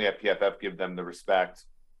certainly at PFF give them the respect,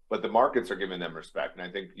 but the markets are giving them respect. And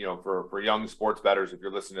I think, for young sports bettors, if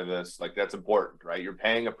you're listening to this, like, that's important, right? You're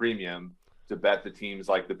paying a premium to bet the teams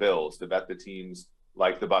like the Bills, to bet the teams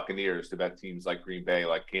like the Buccaneers, to bet teams like Green Bay,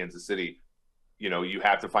 like Kansas City. You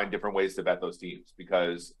have to find different ways to bet those teams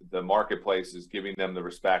because the marketplace is giving them the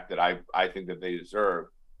respect that I think that they deserve.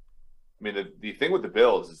 I mean, the thing with the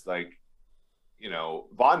Bills is, like,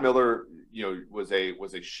 Von Miller, was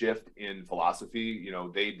a shift in philosophy.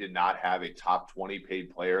 They did not have a top 20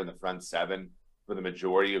 paid player in the front seven for the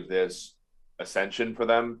majority of this ascension for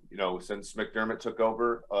them, since McDermott took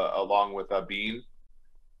over, along with Bean.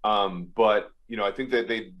 But, I think that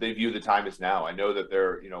they view the time as now. I know that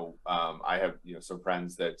they're, I have, some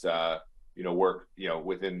friends that, work,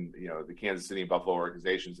 within, the Kansas City and Buffalo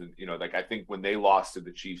organizations. And, like, I think when they lost to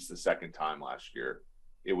the Chiefs the second time last year,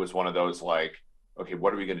 it was one of those, like, okay,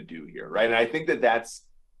 what are we going to do here? Right. And I think that that's,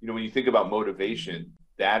 when you think about motivation,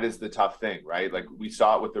 that is the tough thing, right? Like, we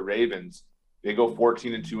saw it with the Ravens. They go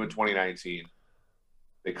 14-2 in 2019.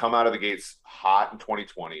 They come out of the gates hot in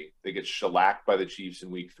 2020. They get shellacked by the Chiefs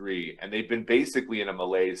in week 3. And they've been basically in a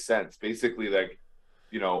malaise since. Basically, like,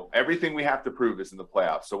 everything we have to prove is in the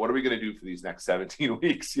playoffs. So what are we going to do for these next 17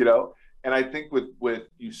 weeks, And I think with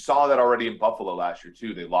you saw that already in Buffalo last year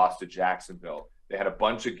too. They lost to Jacksonville. They had a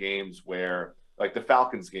bunch of games where, like the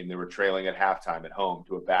Falcons game, they were trailing at halftime at home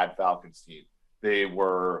to a bad Falcons team. They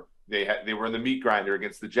were in the meat grinder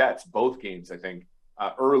against the Jets, both games, I think,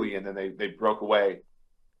 early, and then they broke away.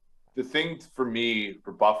 The thing for me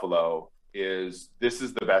for Buffalo is this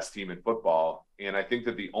is the best team in football, and I think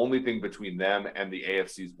that the only thing between them and the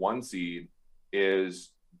AFC's 1 seed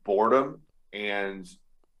is boredom and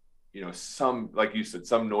some, like you said,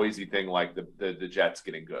 some noisy thing like the Jets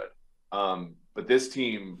getting good. But this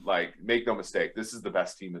team, like, make no mistake, this is the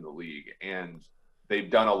best team in the league, and they've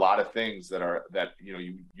done a lot of things that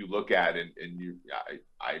you look at and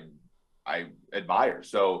I admire.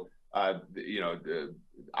 So I'm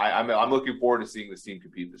looking forward to seeing this team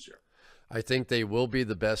compete this year. I think they will be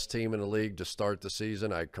the best team in the league to start the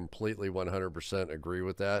season. I completely 100% agree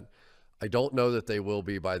with that. I don't know that they will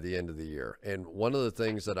be by the end of the year. And one of the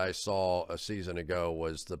things that I saw a season ago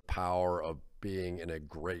was the power of being in a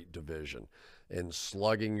great division and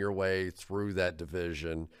slugging your way through that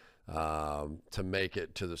division to make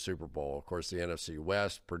it to the Super Bowl. Of course, the NFC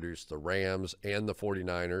West produced the Rams and the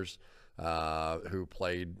 49ers, who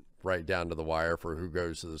played right down to the wire for who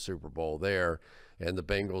goes to the Super Bowl there. And the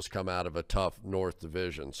Bengals come out of a tough North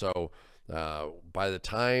division. So by the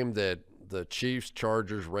time that the Chiefs,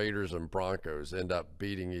 Chargers, Raiders, and Broncos end up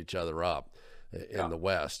beating each other up in the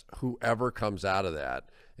West, whoever comes out of that,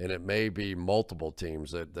 and it may be multiple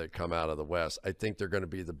teams that come out of the West, I think they're going to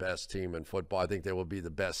be the best team in football. I think they will be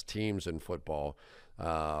the best teams in football,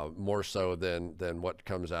 more so than what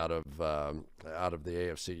comes out of the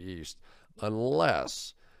AFC East,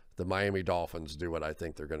 unless the Miami Dolphins do what I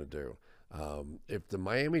think they're going to do. If the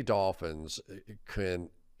Miami Dolphins can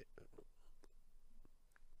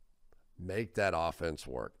make that offense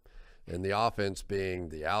work. And the offense being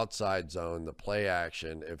the outside zone, the play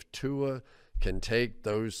action, if Tua can take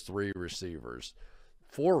those 4 receivers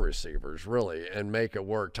really, and make it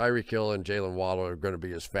work. Tyreek Hill and Jalen Waddle are going to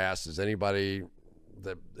be as fast as anybody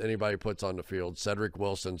puts on the field. Cedric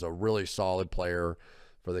Wilson's a really solid player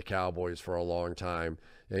for the Cowboys for a long time,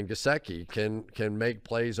 and Gesicki can make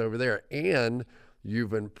plays over there. And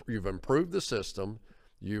you've improved the system.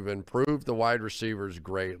 You've improved the wide receivers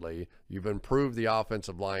greatly. You've improved the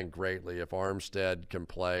offensive line greatly. If Armstead can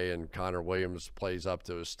play and Connor Williams plays up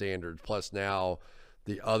to his standards, plus now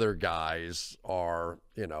the other guys are,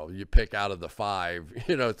 you pick out of the 5,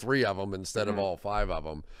 3 of them instead of all 5 of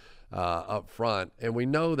them up front. And we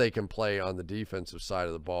know they can play on the defensive side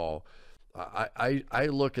of the ball. I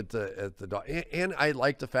look at the and I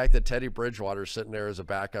like the fact that Teddy Bridgewater's sitting there as a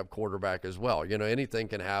backup quarterback as well. Anything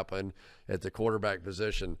can happen at the quarterback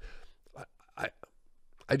position.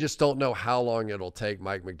 I just don't know how long it'll take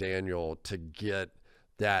Mike McDaniel to get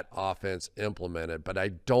that offense implemented, but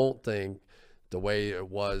I don't think the way it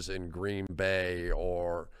was in Green Bay,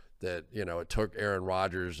 or that, it took Aaron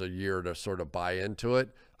Rodgers a year to sort of buy into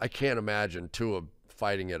it. I can't imagine Tua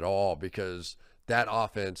fighting it all, because that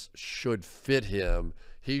offense should fit him.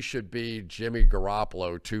 He should be Jimmy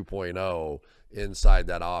Garoppolo 2.0 inside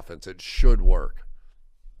that offense. It should work.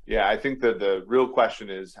 Yeah, I think that the real question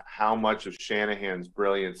is how much of Shanahan's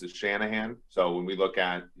brilliance is Shanahan. So when we look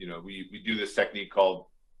at, we do this technique called,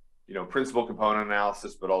 principal component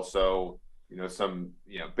analysis, but also, some,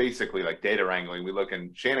 basically like data wrangling. We look,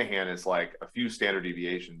 and Shanahan is like a few standard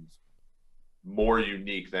deviations more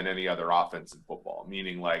unique than any other offense in football.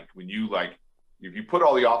 Meaning, like, when you if you put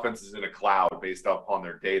all the offenses in a cloud based upon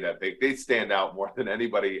their data, they stand out more than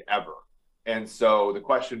anybody ever. And so the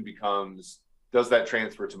question becomes, does that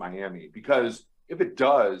transfer to Miami? Because if it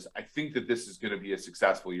does, I think that this is going to be a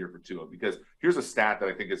successful year for Tua. Because here's a stat that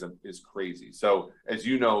I think is crazy. So as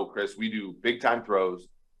you know, Chris, we do big time throws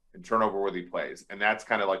and turnover-worthy plays. And that's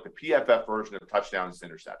kind of like the PFF version of touchdowns to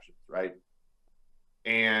interceptions, right?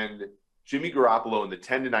 And Jimmy Garoppolo in the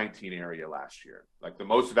 10 to 19 area last year, like the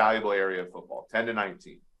most valuable area of football, 10 to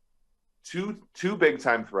 19. Two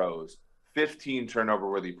big-time throws, 15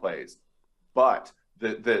 turnover-worthy plays. But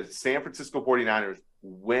the San Francisco 49ers,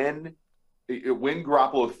 when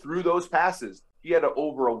Garoppolo threw those passes, he had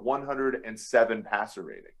over a 107 passer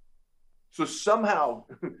rating. So somehow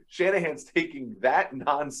Shanahan's taking that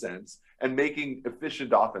nonsense and making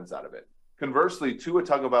efficient offense out of it. Conversely, Tua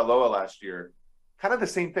Tagovailoa last year, kind of the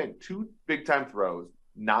same thing. 2 big-time throws,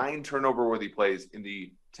 9 turnover-worthy plays in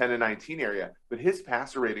the 10 to 19 area, but his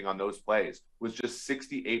passer rating on those plays was just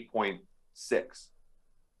 68.6,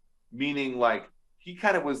 meaning like he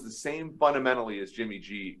kind of was the same fundamentally as Jimmy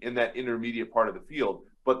G in that intermediate part of the field,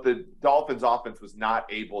 but the Dolphins offense was not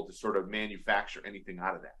able to sort of manufacture anything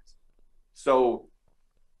out of that. So,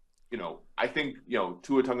 I think,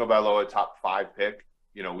 Tua Tagovailoa, top 5 pick,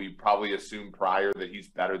 we probably assumed prior that he's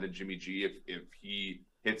better than Jimmy G if he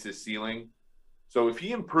hits his ceiling. So if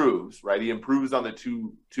he improves, right, he improves on the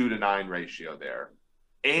 2 to 9 ratio there,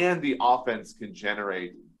 and the offense can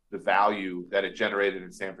generate the value that it generated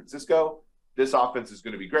in San Francisco, this offense is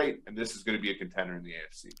going to be great, and this is going to be a contender in the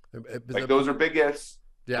AFC. Like, those are big ifs.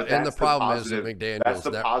 Yeah, and the problem is that McDaniel's, that's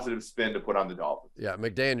the positive spin to put on the Dolphins. Yeah,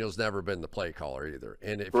 McDaniel's never been the play caller either.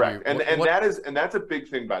 And if correct, that's a big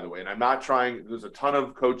thing, by the way. And I'm not trying. There's a ton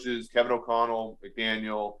of coaches: Kevin O'Connell,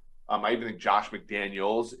 McDaniel. I even think Josh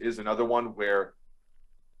McDaniels is another one where,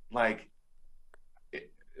 like,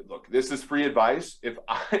 look, this is free advice. If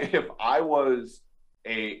I was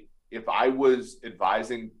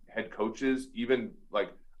advising head coaches, even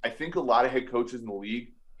like I think a lot of head coaches in the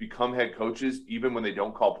league become head coaches even when they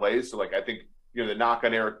don't call plays. So like I think the knock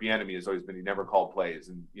on Eric Bieniemy has always been he never called plays,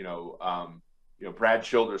 and Brad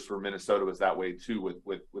Childress for Minnesota was that way too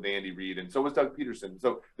with Andy Reid, and so was Doug Peterson.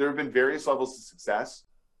 So there have been various levels of success.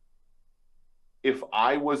 If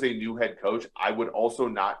I was a new head coach, I would also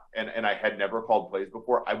not, and I had never called plays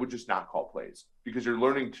before, I would just not call plays, because you're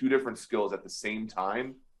learning 2 different skills at the same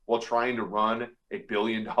time while trying to run a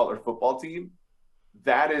billion-dollar football team.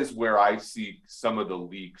 That is where I see some of the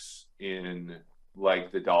leaks in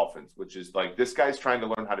like the Dolphins, which is like this guy's trying to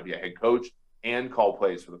learn how to be a head coach and call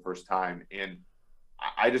plays for the first time. And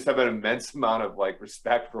I just have an immense amount of like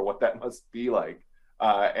respect for what that must be like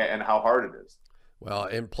and how hard it is. Well,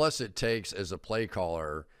 and plus it takes, as a play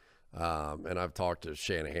caller, and I've talked to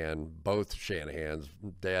Shanahan, both Shanahans,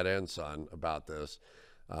 dad and son, about this.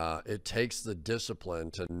 It takes the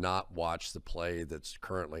discipline to not watch the play that's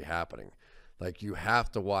currently happening. Like, you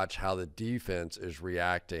have to watch how the defense is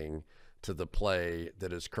reacting to the play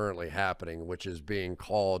that is currently happening, which is being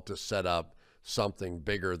called to set up something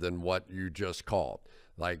bigger than what you just called.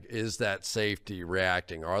 Like, is that safety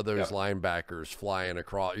reacting? Are those linebackers flying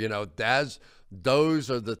across? You know,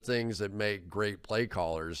 those are the things that make great play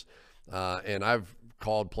callers. And I've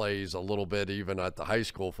called plays a little bit even at the high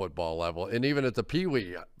school football level and even at the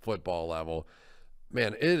Pee-wee football level.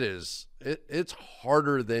 Man, it's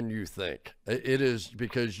harder than you think. It is,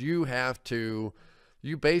 because you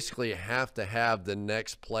basically have to have the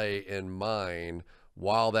next play in mind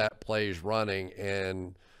while that play is running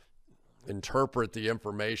and interpret the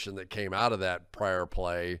information that came out of that prior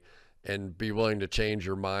play and be willing to change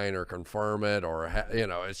your mind or confirm it, or, you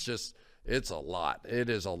know, it's a lot. It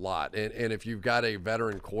is a lot. And if you've got a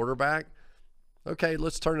veteran quarterback, okay,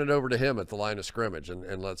 let's turn it over to him at the line of scrimmage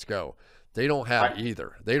and let's go. They don't have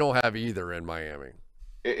either. They don't have either in Miami.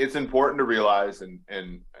 It's important to realize, and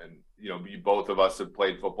you know, both of us have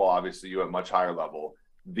played football. Obviously, you at a much higher level.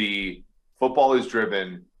 The football is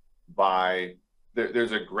driven by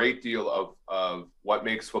there's a great deal of what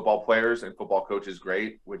makes football players and football coaches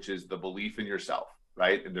great, which is the belief in yourself,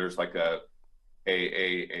 right? And there's like a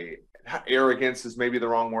arrogance is maybe the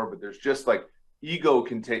wrong word, but there's just like ego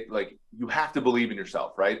can take, like, you have to believe in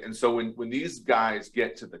yourself, right? And so when these guys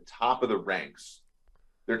get to the top of the ranks,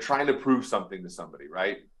 they're trying to prove something to somebody,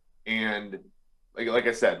 right? And like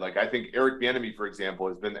I said, like, I think Eric Bieniemy, for example,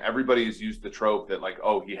 has been, everybody's used the trope that, like,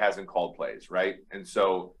 oh, he hasn't called plays, right? And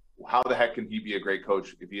so how the heck can he be a great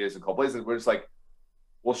coach if he hasn't called plays? And we're just like,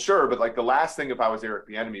 well, sure, but like, the last thing, if I was Eric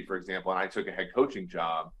Bieniemy, for example, and I took a head coaching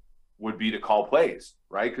job, would be to call plays,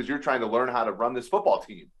 right? Because you're trying to learn how to run this football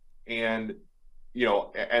team. And, you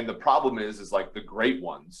know, and the problem is like the great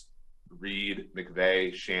ones, Reed,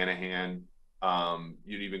 McVay, Shanahan,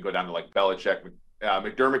 you'd even go down to like Belichick.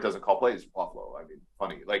 McDermott doesn't call plays for Buffalo. I mean,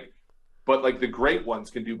 funny. Like, but like the great ones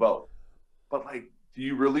can do both. But like, do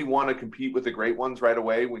you really want to compete with the great ones right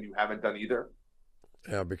away when you haven't done either?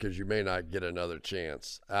 Yeah, because you may not get another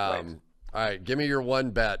chance. Right. All right, give me your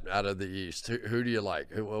one bet out of the East. Who do you like?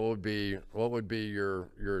 What would be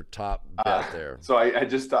your top bet there? So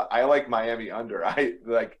I like Miami under.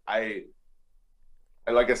 Like I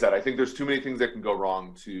said, I think there's too many things that can go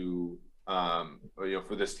wrong to you know,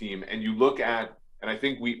 for this team. And you look at, and I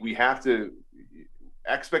think we have to,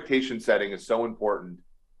 expectation setting is so important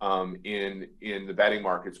in the betting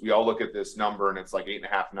markets. We all look at this number and it's like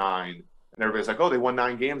 8.5, 9. And everybody's like, oh, they won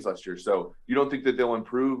 9 games last year. So you don't think that they'll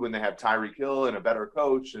improve when they have Tyreek Hill and a better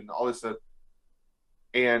coach and all this stuff.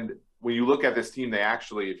 And when you look at this team, they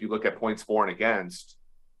actually, if you look at points for and against,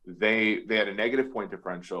 they had a negative point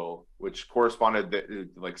differential, which corresponded to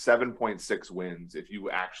like 7.6 wins if you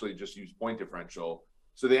actually just use point differential.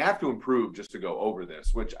 So they have to improve just to go over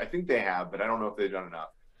this, which I think they have, but I don't know if they've done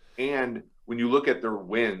enough. And when you look at their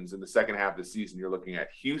wins in the second half of the season, you're looking at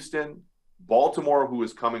Houston, Baltimore, who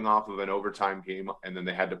was coming off of an overtime game, and then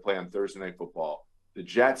they had to play on Thursday Night Football, the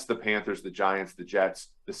Jets, the Panthers, the Giants, the Jets,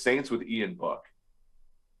 the Saints with Ian Book,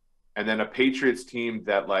 and then a Patriots team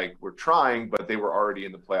that like were trying, but they were already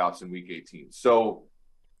in the playoffs in week 18. So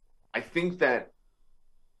I think that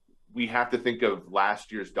we have to think of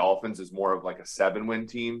last year's Dolphins as more of like a 7-win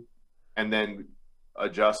team and then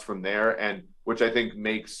adjust from there, and which I think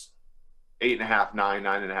makes 8.5,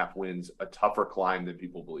 9.5 wins a tougher climb than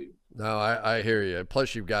people believe. No, I hear you.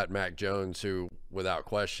 Plus, you've got Mac Jones, who, without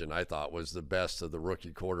question, I thought was the best of the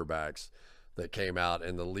rookie quarterbacks that came out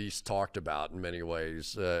and the least talked about in many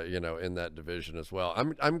ways, you know, in that division as well.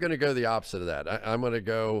 I'm going to go the opposite of that. I'm going to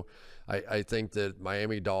go. I think that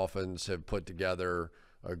Miami Dolphins have put together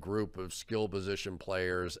a group of skill position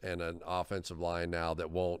players and an offensive line now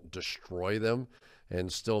that won't destroy them and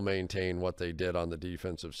still maintain what they did on the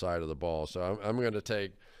defensive side of the ball. So I'm going to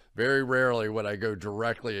take, very rarely would I go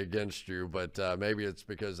directly against you, but maybe it's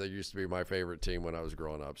because they used to be my favorite team when I was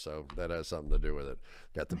growing up. So that has something to do with it.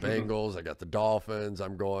 Got the Bengals, I got the Dolphins.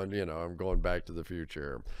 I'm going back to the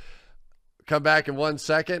future. Come back in 1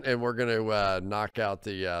 second, and we're going to knock out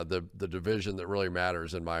the division that really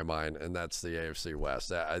matters in my mind, and that's the AFC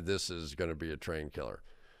West. This is going to be a train killer.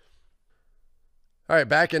 All right,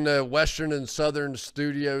 back in the Western and Southern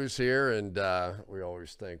studios here, and we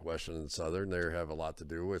always think Western and Southern, they have a lot to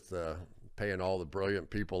do with paying all the brilliant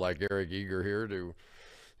people like Eric Eager here to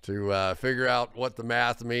figure out what the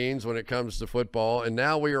math means when it comes to football. And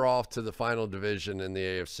now we are off to the final division in the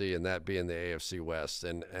AFC, and that being the AFC West.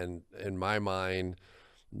 And in my mind,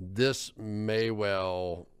 this may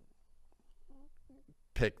well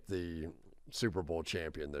pick the Super Bowl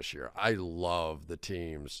champion this year. I love the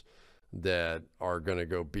teams that are going to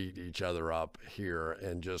go beat each other up here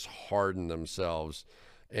and just harden themselves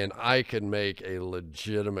And I can make a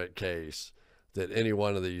legitimate case that any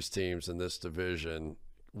one of these teams in this division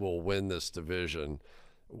will win this division.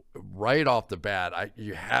 Right off the bat,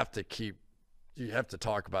 you have to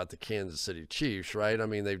talk about the Kansas City Chiefs, right? I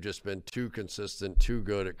mean, they've just been too consistent, too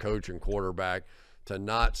good at coach and quarterback to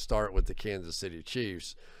not start with the Kansas City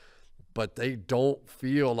Chiefs. But they don't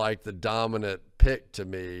feel like the dominant pick to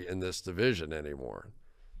me in this division anymore.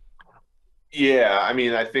 Yeah, I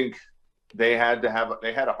mean, I think they had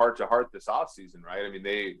a heart-to-heart this offseason, right? I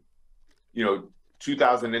mean,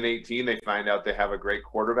 2018, they find out they have a great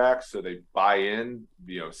quarterback, so they buy in,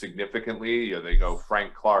 significantly. They go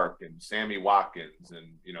Frank Clark and Sammy Watkins, and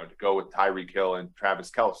to go with Tyreek Hill and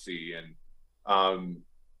Travis Kelce, and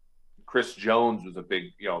Chris Jones was a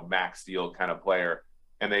big, max deal kind of player,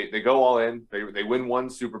 and they go all in. They win one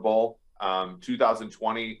Super Bowl.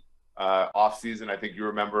 2020 offseason, I think you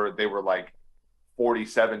remember, they were like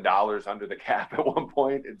 $47 under the cap at one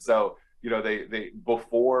point, and so they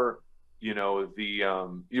before.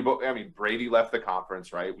 Brady left the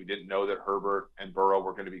conference, right? We didn't know that Herbert and Burrow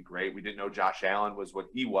were going to be great. We didn't know Josh Allen was what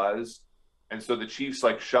he was. And so the Chiefs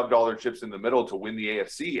shoved all their chips in the middle to win the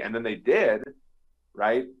AFC. And then they did,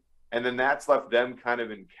 right? And then that's left them kind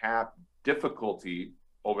of in cap difficulty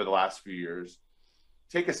over the last few years.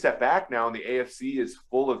 Take a step back now, and the AFC is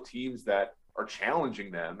full of teams that are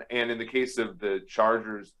challenging them. And in the case of the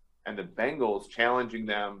Chargers and the Bengals, challenging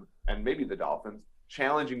them, and maybe the Dolphins,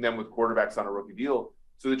 challenging them with quarterbacks on a rookie deal.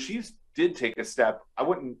 So the Chiefs did take a step. I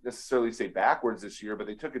wouldn't necessarily say backwards this year, but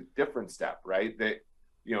they took a different step, right? They,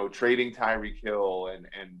 trading Tyreek Hill and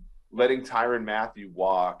letting Tyrann Mathieu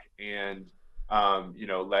walk, and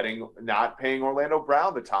not paying Orlando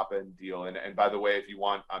Brown the top end deal. And by the way, if you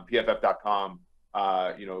want, on PFF.com,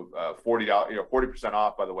 $40, 40%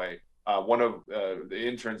 off, by the way. One of the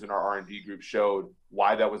interns in our R&D group showed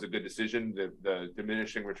why that was a good decision, the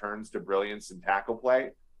diminishing returns to brilliance and tackle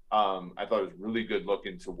play. I thought it was really good look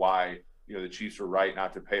into why, the Chiefs were right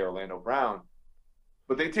not to pay Orlando Brown.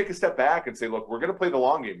 But they take a step back and say, look, we're going to play the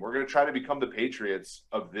long game. We're going to try to become the Patriots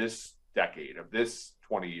of this decade, of this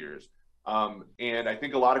 20 years. And I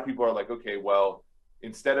think a lot of people are like, okay, well,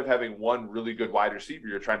 instead of having one really good wide receiver,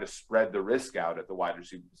 you're trying to spread the risk out at the wide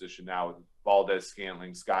receiver position now with Valdez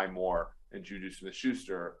Scantling, Sky Moore, and Juju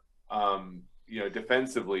Smith-Schuster.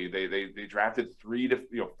 Defensively, they drafted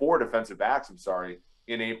 4 defensive backs,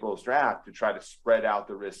 in April's draft to try to spread out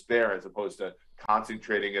the risk there, as opposed to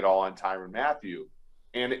concentrating it all on Tyrann Mathieu.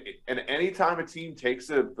 And anytime a team takes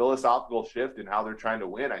a philosophical shift in how they're trying to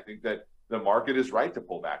win, I think that the market is right to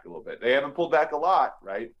pull back a little bit. They haven't pulled back a lot,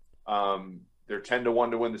 right? They're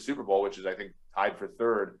 10-1 to win the Super Bowl, which is, I think, tied for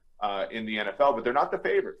third in the NFL, but they're not the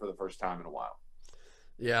favorite for the first time in a while.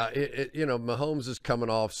 Yeah, Mahomes is coming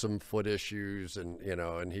off some foot issues,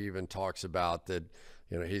 and he even talks about that,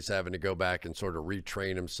 he's having to go back and sort of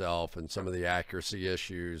retrain himself and some of the accuracy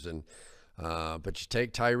issues. And but you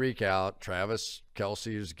take Tyreek out, Travis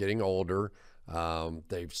Kelce is getting older.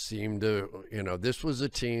 They've seemed to, this was a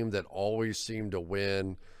team that always seemed to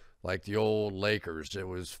win like the old Lakers. It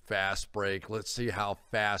was fast break. Let's see how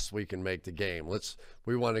fast we can make the game.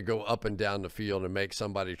 We want to go up and down the field and make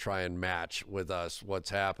somebody try and match with us what's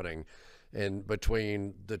happening. And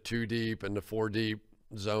between the 2 deep and the 4 deep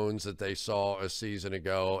zones that they saw a season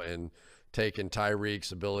ago, and taking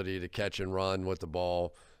Tyreek's ability to catch and run with the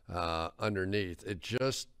ball underneath, it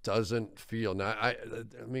just doesn't feel. Now, I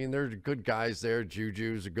mean, there's good guys there.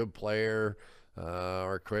 Juju's a good player.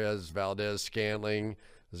 Or Cris, Valdez Scantling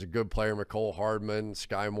is a good player. McCole Hardman,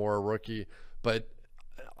 Sky Moore, a rookie, but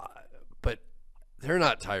they're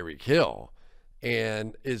not Tyreek Hill.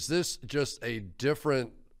 And is this just a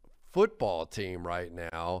different football team right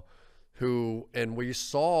now? And we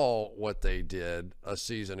saw what they did a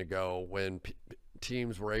season ago when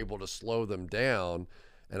teams were able to slow them down.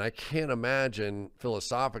 And I can't imagine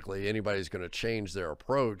philosophically anybody's going to change their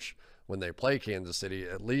approach when they play Kansas City,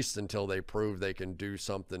 at least until they prove they can do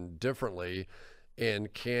something differently.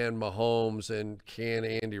 And can Mahomes and can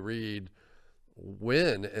Andy Reid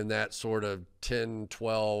win in that sort of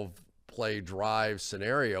 10-12 play drive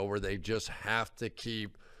scenario where they just have to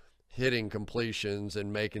keep hitting completions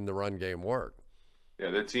and making the run game work? Yeah,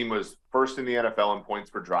 their team was first in the NFL in points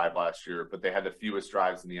per drive last year, but they had the fewest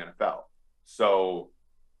drives in the NFL. So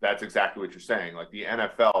that's exactly what you're saying. Like, the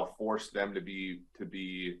NFL forced them to be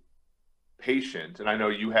patient. And I know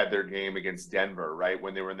you had their game against Denver, right?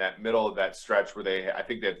 When they were in that middle of that stretch where I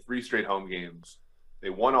think they had 3 straight home games. They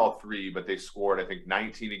won all 3, but they scored, I think,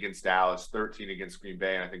 19 against Dallas, 13 against Green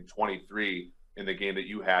Bay, and I think 23 in the game that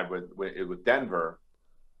you had with Denver.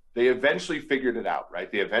 They eventually figured it out,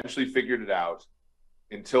 right? They eventually figured it out.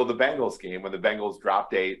 until the Bengals game when the Bengals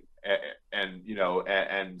dropped 8 and you know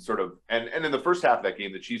and sort of and in the first half of that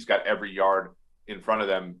game the Chiefs got every yard in front of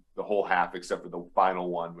them the whole half except for the final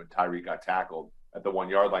one when Tyreek got tackled at the 1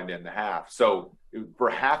 yard line to end the half. So for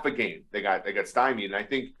half a game they got stymied. And I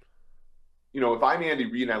think, you know, if I'm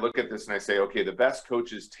Andy Reid and I look at this and I say, okay, the best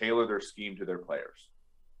coaches tailor their scheme to their players.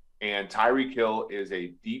 And Tyreek Hill is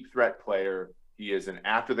a deep threat player. He is an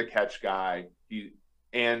after the catch guy.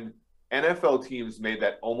 And NFL teams made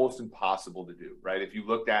that almost impossible to do, right? If you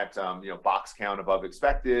looked at, you know, box count above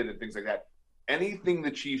expected and things like that, anything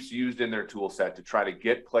the Chiefs used in their tool set to try to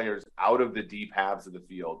get players out of the deep halves of the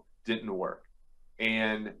field didn't work.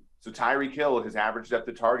 And so Tyreek Hill, his average depth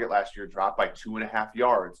of target last year dropped by 2.5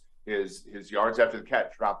 yards. His yards after the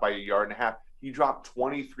catch dropped by 1.5 yards. He dropped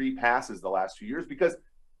 23 passes the last 2 years because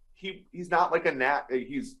he's not like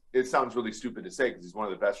it sounds really stupid to say because he's one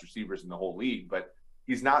of the best receivers in the whole league, but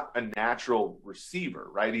he's not a natural receiver,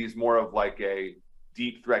 right? He's more of like a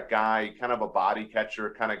deep threat guy, kind of a body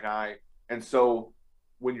catcher kind of guy. And so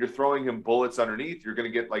when you're throwing him bullets underneath, you're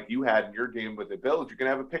going to get, like you had in your game with the Bills, you're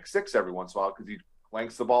going to have a pick six every once in a while because he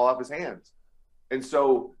clanks the ball off his hands. And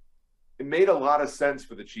so it made a lot of sense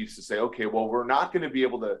for the Chiefs to say, okay, well, we're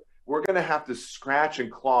going to have to scratch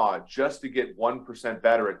and claw just to get 1%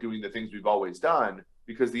 better at doing the things we've always done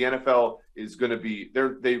because the NFL is going to be,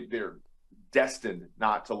 they're destined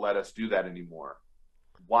not to let us do that anymore.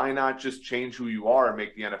 Why not just change who you are and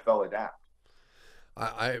make the NFL adapt?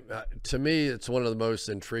 To me, it's one of the most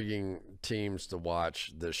intriguing teams to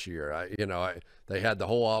watch this year. They had the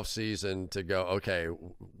whole offseason to go, okay,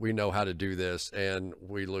 we know how to do this, and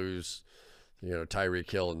we lose, Tyreek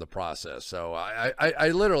Hill in the process. So I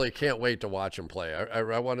literally can't wait to watch him play.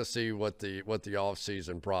 I want to see what the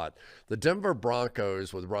offseason brought. The Denver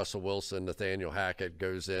Broncos with Russell Wilson, Nathaniel Hackett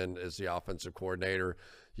goes in as the offensive coordinator.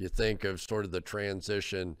 You think of sort of the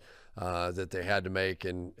transition that they had to make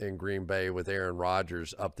in Green Bay with Aaron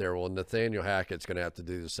Rodgers up there. Well, Nathaniel Hackett's going to have to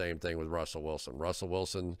do the same thing with Russell Wilson. Russell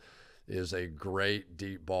Wilson is a great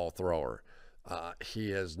deep ball thrower.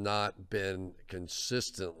 He has not been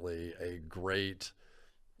consistently a great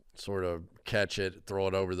sort of catch it, throw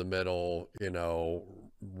it over the middle,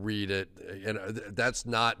 read it. That's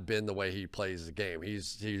not been the way he plays the game.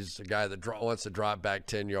 He's a guy that wants to drop back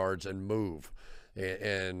 10 yards and move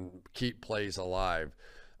and keep plays alive.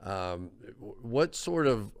 What sort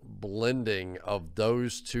of blending of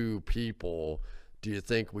those two people do you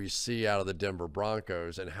think we see out of the Denver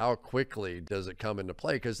Broncos, and how quickly does it come into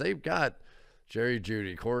play? Because they've got Jerry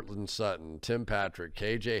Jeudy, Courtland Sutton, Tim Patrick,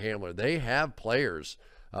 KJ Hamler. They have players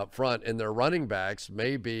up front, and their running backs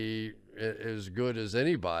may be as good as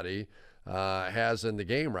anybody has in the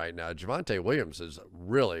game right now. Javonte Williams is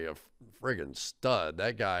really a friggin' stud.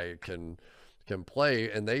 That guy can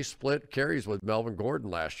play, and they split carries with Melvin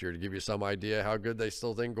Gordon last year to give you some idea how good they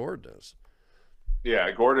still think Gordon is.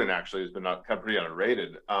 Yeah, Gordon actually has been kind of pretty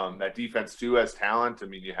underrated. That defense too has talent. I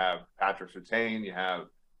mean, you have Patrick Surtain, you have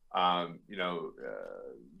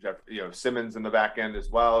Simmons in the back end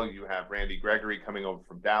as well. You have Randy Gregory coming over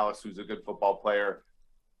from Dallas, who's a good football player.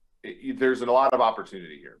 There's a lot of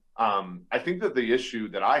opportunity here. I think that the issue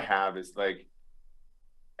that I have is like,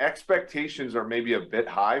 expectations are maybe a bit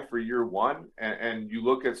high for year one. And you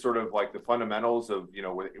look at sort of like the fundamentals of,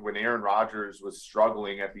 when Aaron Rodgers was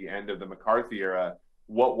struggling at the end of the McCarthy era,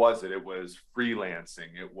 what was it? It was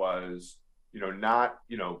freelancing. It was, not,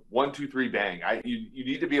 1, 2, 3, bang. You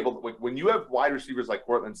need to be able to, like, when you have wide receivers like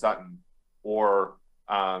Courtland Sutton or,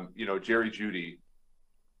 Jerry Jeudy,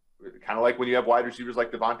 kind of like when you have wide receivers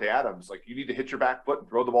like Devontae Adams, like you need to hit your back foot and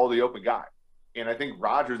throw the ball to the open guy. And I think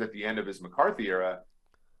Rodgers at the end of his McCarthy era,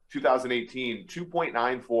 2018,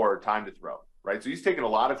 2.94 time to throw, right? So he's taken a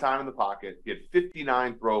lot of time in the pocket. He had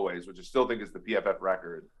 59 throwaways, which I still think is the PFF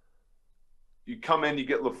record. You come in, you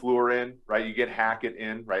get LaFleur in, right? You get Hackett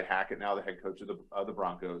in, right? Hackett now the head coach of the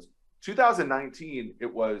Broncos. 2019,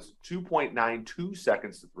 it was 2.92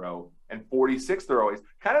 seconds to throw and 46 throwaways.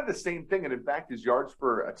 Kind of the same thing. And in fact, his yards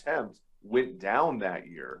per attempt went down that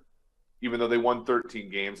year, even though they won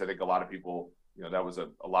 13 games. I think a lot of people, that was a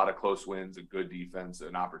lot of close wins, a good defense,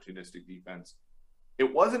 an opportunistic defense.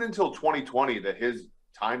 It wasn't until 2020 that his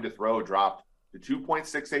time to throw dropped to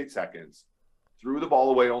 2.68 seconds, threw the ball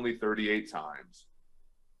away only 38 times,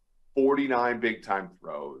 49 big-time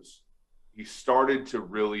throws. He started to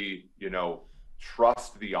really,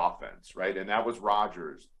 trust the offense, right? And that was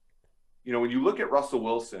Rodgers. When you look at Russell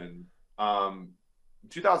Wilson,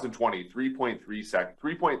 2020,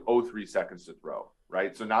 3.03 seconds to throw,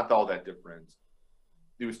 right? So not all that different.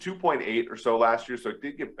 It was 2.8 or so last year, so it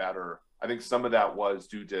did get better. I think some of that was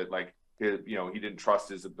due to, like, he didn't trust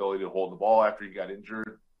his ability to hold the ball after he got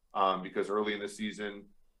injured, because early in the season,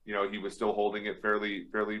 he was still holding it fairly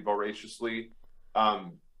voraciously.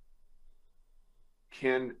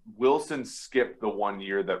 Can Wilson skip the 1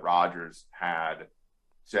 year that Rodgers had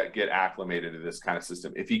to get acclimated to this kind of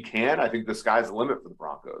system? If he can, I think the sky's the limit for the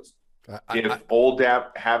Broncos. If old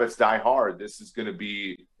habits die hard, this is going to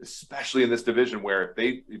be, especially in this division, where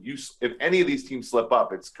if any of these teams slip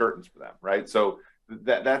up, it's curtains for them, right? So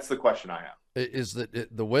that's the question I have. Is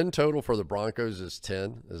that the win total for the Broncos is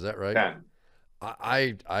 10? Is that right? 10.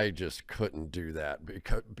 I just couldn't do that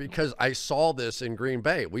because I saw this in Green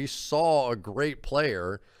Bay. We saw a great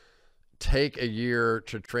player take a year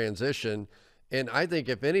to transition, and I think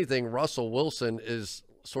if anything, Russell Wilson is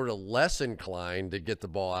sort of less inclined to get the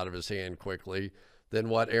ball out of his hand quickly than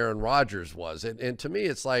what Aaron Rodgers was. And to me,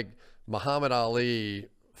 it's like Muhammad Ali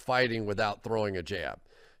fighting without throwing a jab.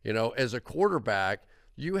 As a quarterback,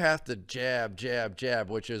 you have to jab,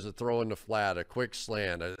 which is a throw in the flat, a quick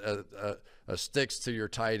slant, a sticks to your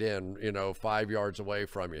tight end, 5 yards away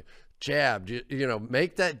from you. Jab,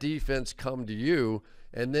 make that defense come to you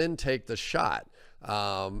and then take the shot.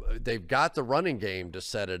 They've got the running game to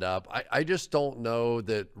set it up. I just don't know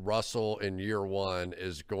that Russell in year one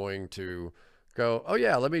is going to go, oh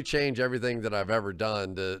yeah, let me change everything that I've ever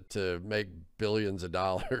done to make billions of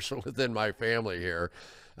dollars within my family here.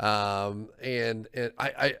 And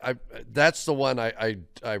I that's the one I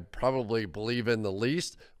probably believe in the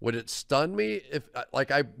least. Would it stun me if,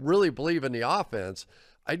 like, I really believe in the offense?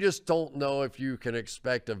 I just don't know if you can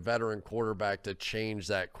expect a veteran quarterback to change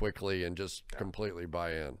that quickly and just completely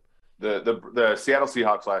buy in. The Seattle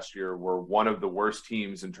Seahawks last year were one of the worst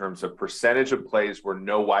teams in terms of percentage of plays where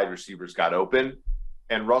no wide receivers got open.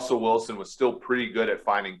 And Russell Wilson was still pretty good at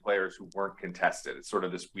finding players who weren't contested. It's sort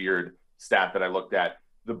of this weird stat that I looked at.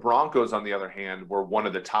 The Broncos, on the other hand, were one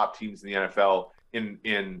of the top teams in the NFL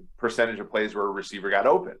in percentage of plays where a receiver got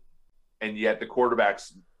open. And yet the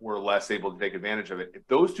quarterbacks were less able to take advantage of it. If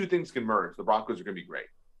those two things can merge, the Broncos are going to be great.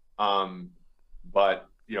 But,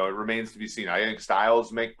 it remains to be seen. I think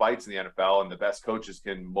styles make bites in the NFL, and the best coaches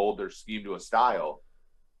can mold their scheme to a style.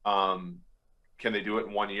 Can they do it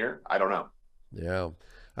in 1 year? I don't know. Yeah.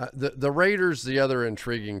 The Raiders, the other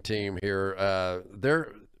intriguing team here,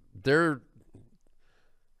 they're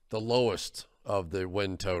the lowest of the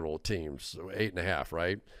win total teams, 8.5,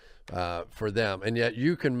 right? For them. And yet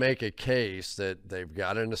you can make a case that they've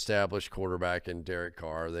got an established quarterback in Derek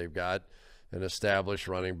Carr. They've got an established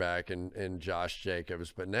running back in Josh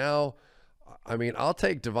Jacobs. But now, I'll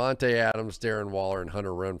take Devontae Adams, Darren Waller, and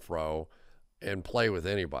Hunter Renfrow and play with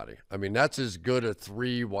anybody. That's as good a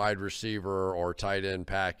 3 wide receiver or tight end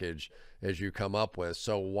package as you come up with.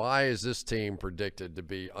 So why is this team predicted to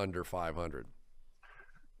be under 500?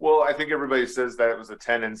 Well, I think everybody says that it was a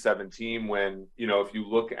 10-7 team when, if you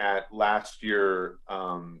look at last year,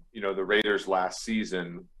 the Raiders last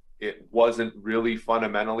season, it wasn't really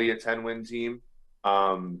fundamentally a 10-win team.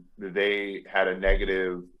 They had a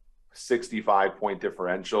negative 65-point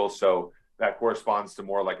differential. So that corresponds to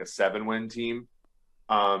more like a 7-win team.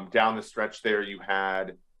 Down the stretch there, you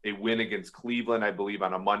had a win against Cleveland, I believe,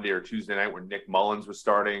 on a Monday or Tuesday night where Nick Mullins was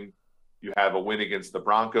starting. You have a win against the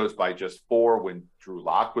Broncos by just 4 when Drew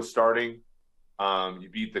Lock was starting. You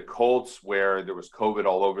beat the Colts where there was COVID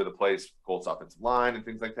all over the place, Colts offensive line and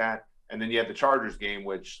things like that. And then you had the Chargers game,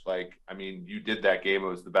 which, you did that game. It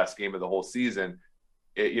was the best game of the whole season.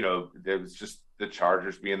 There was just the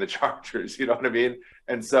Chargers being the Chargers, you know what I mean?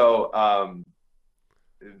 And so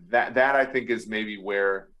that I think is maybe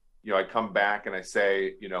where, I come back and I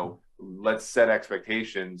say, let's set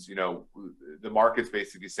expectations. The market's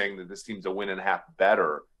basically saying that this team's a win and a half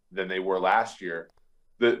better than they were last year.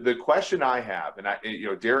 The question I have, and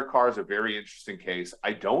Derek Carr is a very interesting case.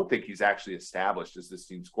 I don't think he's actually established as this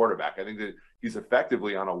team's quarterback. I think that he's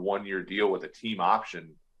effectively on a 1-year deal with a team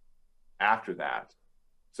option after that.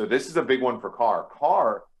 So this is a big one for Carr.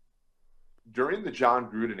 Carr, during the John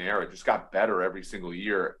Gruden era, just got better every single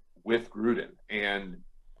year with Gruden. And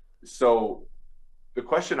so the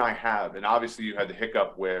question I have, and obviously you had the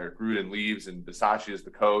hiccup where Gruden leaves and Bisaccia is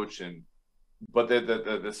the coach, but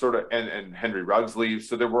the sort of and Henry Ruggs leaves,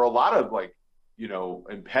 so there were a lot of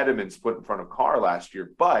impediments put in front of Carr last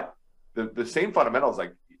year. But the same fundamentals,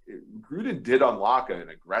 Gruden did unlock an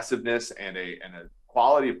aggressiveness and a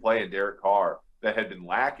quality of play in Derek Carr that had been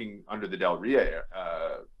lacking under the Del Rio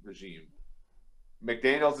regime.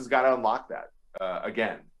 McDaniels has got to unlock that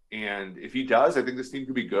again, and if he does, I think this team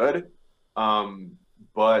could be good.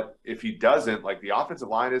 But if he doesn't, the offensive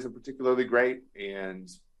line isn't particularly great. And,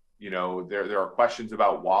 there are questions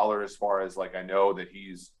about Waller as far as I know that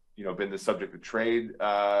he's, been the subject of trade,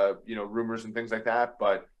 rumors and things like that.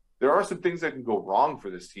 But there are some things that can go wrong for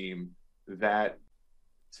this team that,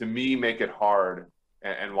 to me, make it hard,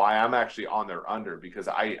 and why I'm actually on their under, because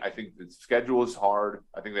I think the schedule is hard.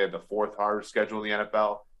 I think they have the fourth hardest schedule in the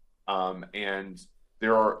NFL. And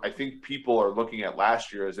I think people are looking at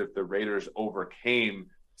last year as if the Raiders overcame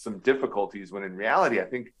some difficulties, when in reality, I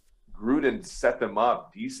think Gruden set them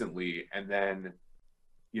up decently. And then,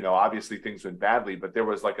 obviously things went badly, but there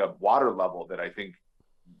was like a water level that I think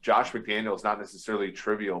Josh McDaniel is not necessarily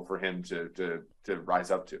trivial for him to rise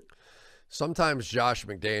up to. Sometimes Josh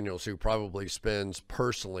McDaniels, who probably spends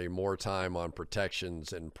personally more time on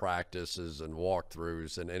protections and practices and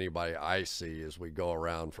walkthroughs than anybody I see as we go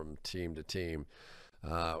around from team to team,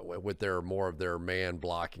 with more of their man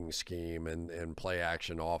blocking scheme and play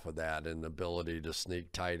action off of that, and the ability to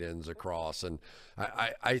sneak tight ends across. And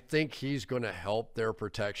I think he's going to help their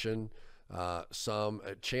protection some.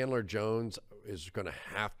 Chandler Jones is going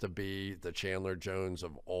to have to be the Chandler Jones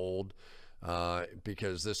of old.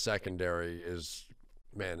 Because this secondary is,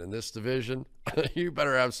 man, in this division, you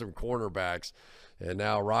better have some cornerbacks. And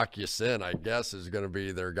now Rock Ya-Sin, I guess, is going to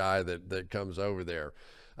be their guy that comes over there.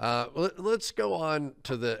 Let's go on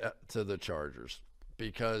to the Chargers,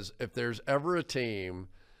 because if there's ever a team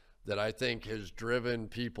that I think has driven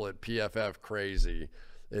people at PFF crazy,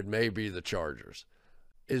 it may be the Chargers.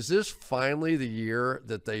 Is this finally the year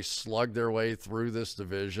that they slug their way through this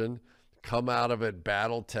division, come out of it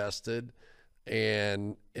battle-tested,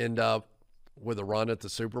 and end up with a run at the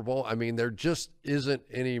Super Bowl? I mean, there just isn't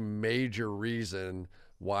any major reason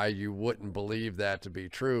why you wouldn't believe that to be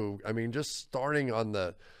true. I mean, just starting on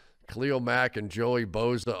the Khalil Mack and Joey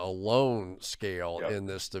Bosa alone scale in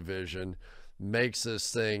this division makes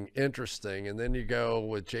this thing interesting. And then you go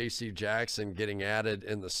with J.C. Jackson getting added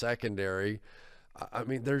in the secondary. I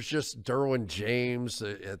mean, there's just Derwin James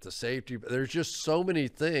at the safety. There's just so many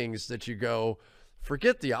things that you go,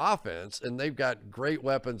 forget the offense, and they've got great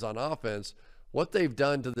weapons on offense. What they've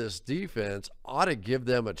done to this defense ought to give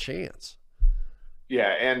them a chance.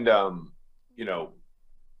 Yeah, and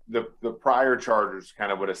the prior Chargers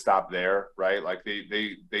kind of would have stopped there, right? Like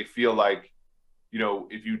they feel like,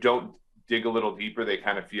 if you don't dig a little deeper, they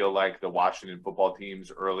kind of feel like the Washington football teams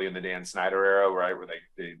early in the Dan Snyder era, right, where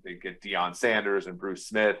they get Deion Sanders and Bruce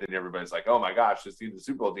Smith, and everybody's like, oh my gosh, this team's a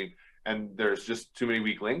Super Bowl team, and there's just too many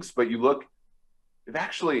weak links. But you look,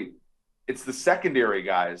 it's the secondary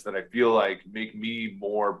guys that I feel like make me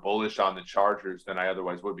more bullish on the Chargers than I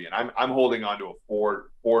otherwise would be. And I'm holding on to a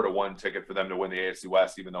 4-1 ticket for them to win the AFC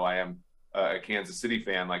West, even though I am a Kansas City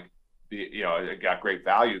fan. Like, I got great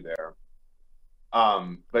value there.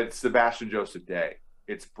 But it's Sebastian Joseph Day.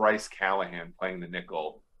 It's Bryce Callahan playing the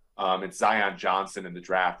nickel. It's Zion Johnson in the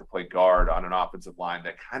draft to play guard on an offensive line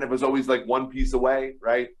that kind of was always like one piece away,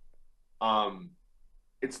 right?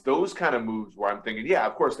 It's those kind of moves where I'm thinking, yeah,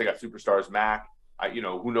 of course they got superstars. Mac,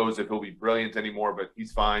 who knows if he'll be brilliant anymore, but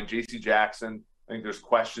he's fine. J.C. Jackson, I think there's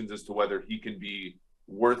questions as to whether he can be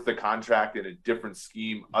worth the contract in a different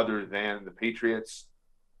scheme other than the Patriots.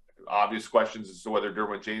 Obvious questions as to whether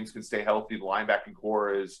Derwin James can stay healthy. The linebacking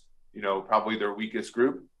core is, probably their weakest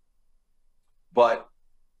group. But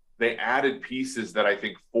they added pieces that I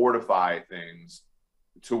think fortify things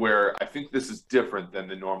to where I think this is different than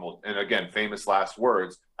the normal. And again, famous last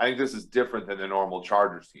words, I think this is different than the normal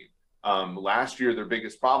Chargers team. Last year, their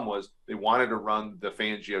biggest problem was they wanted to run the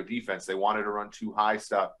Fangio defense. They wanted to run too high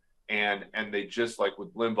stuff. And they just, like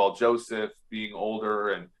with Linval Joseph being older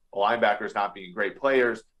and the linebackers not being great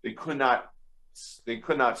players, they could not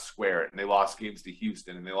square it. And they lost games to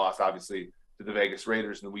Houston, and they lost obviously to the Vegas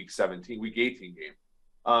Raiders in the week 18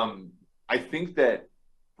 game. I think that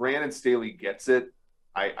Brandon Staley gets it.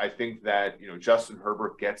 I think that, Justin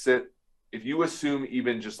Herbert gets it. If you assume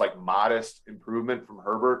even just like modest improvement from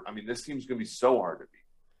Herbert, I mean, this team's going to be so hard to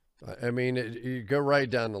beat. I mean, you go right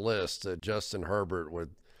down the list. Justin Herbert with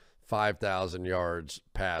 5,000 yards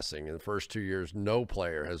passing. In the first 2 years, no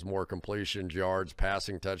player has more completions, yards,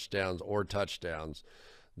 passing touchdowns, or touchdowns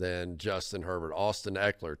than Justin Herbert. Austin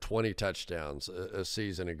Eckler, 20 touchdowns a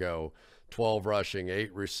season ago. 12 rushing,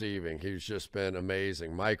 8 receiving. He's just been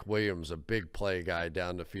amazing. Mike Williams, a big play guy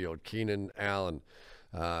down the field. Keenan Allen,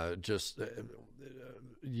 just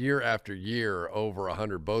year after year, over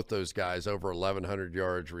 100. Both those guys over 1,100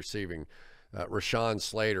 yards receiving. Rashawn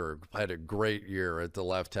Slater had a great year at the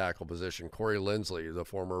left tackle position. Corey Linsley, the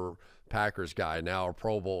former Packers guy, now a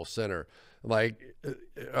Pro Bowl center. Like,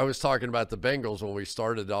 I was talking about the Bengals when we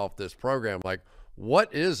started off this program, like,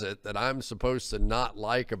 what is it that I'm supposed to not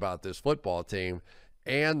like about this football team?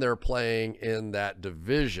 And they're playing in that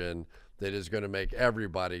division that is going to make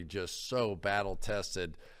everybody just so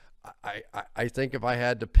battle-tested. I think if I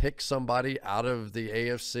had to pick somebody out of the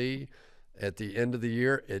AFC at the end of the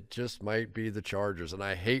year, it just might be the Chargers. And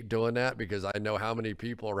I hate doing that because I know how many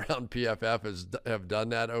people around PFF have done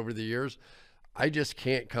that over the years. I just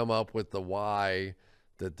can't come up with the why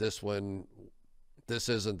that this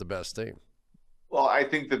isn't the best team. Well, I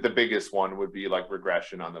think that the biggest one would be like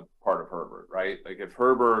regression on the part of Herbert, right? Like if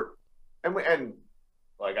Herbert, and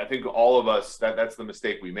like I think all of us, that's the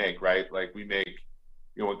mistake we make, right? Like we make,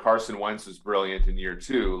 when Carson Wentz was brilliant in year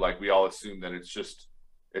 2, like we all assume that it's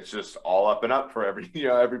just all up and up for every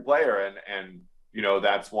every player, and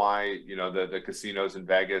that's why the casinos in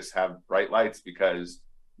Vegas have bright lights, because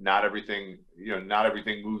not everything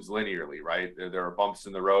moves linearly, right? There are bumps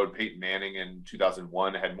in the road. Peyton Manning in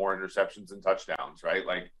 2001 had more interceptions than touchdowns, right?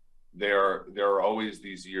 Like there are always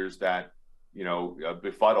these years that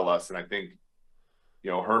befuddle us, and I think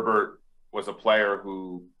Herbert was a player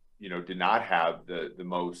who did not have the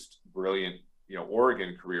most brilliant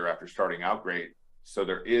Oregon career after starting out great. So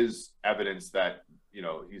there is evidence that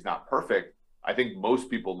he's not perfect. I think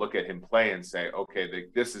most people look at him play and say, okay,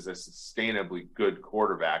 this is a sustainably good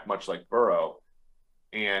quarterback, much like Burrow,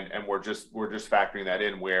 and we're just factoring that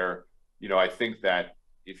in. Where I think that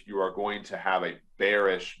if you are going to have a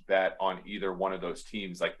bearish bet on either one of those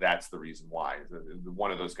teams, like that's the reason why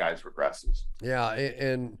one of those guys regresses.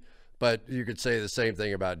 Yeah, but you could say the same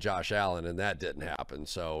thing about Josh Allen, and that didn't happen.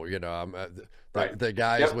 So Right. The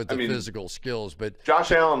guys with the physical skills. But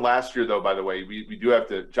Josh Allen last year, though, by the way, we do have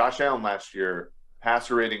to. Josh Allen last year,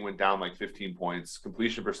 passer rating went down like 15 points,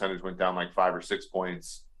 completion percentage went down like 5 or 6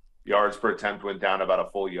 points, yards per attempt went down about a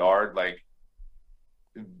full yard. Like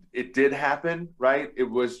it did happen, right? It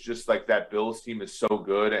was just like that Bills team is so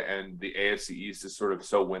good, and the AFC East is sort of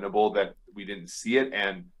so winnable that we didn't see it.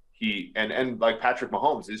 And and like Patrick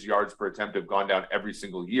Mahomes, his yards per attempt have gone down every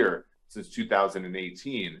single year since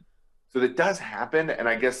 2018. So that does happen. And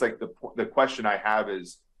I guess like the question I have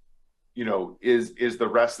is, is the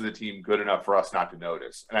rest of the team good enough for us not to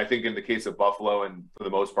notice? And I think in the case of Buffalo and for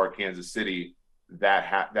the most part Kansas City,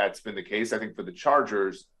 that's been the case. I think for the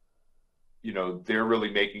Chargers, they're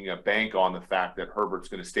really making a bank on the fact that Herbert's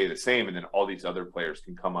going to stay the same, and then all these other players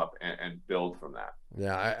can come up and build from that.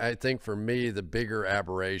 Yeah, I think for me, the bigger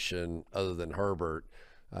aberration other than Herbert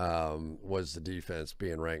was the defense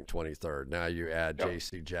being ranked 23rd. Now you add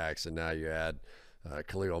J.C. Jackson. Now you add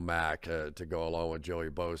Khalil Mack to go along with Joey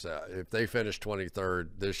Bosa. If they finish 23rd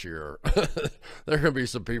this year, there are going to be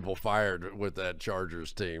some people fired with that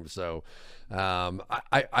Chargers team. So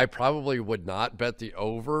I probably would not bet the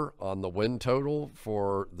over on the win total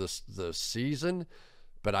for the season.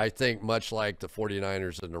 But I think much like the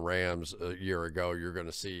 49ers and the Rams a year ago, you're going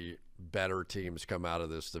to see better teams come out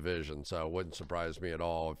of this division. So it wouldn't surprise me at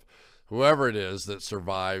all if whoever it is that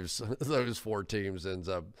survives those 4 teams ends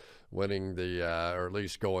up winning or at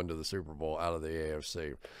least going to the Super Bowl out of the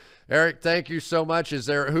AFC. Eric, thank you so much.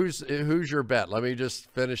 Who's your bet? Let me just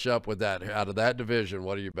finish up with that. Out of that division,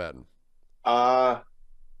 what are you betting? I'm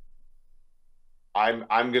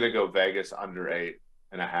going to go Vegas under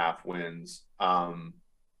 8.5 wins.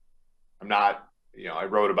 I'm not, I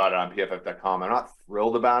wrote about it on PFF.com. I'm not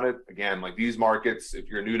thrilled about it. Again, like these markets, if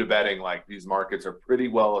you're new to betting, like these markets are pretty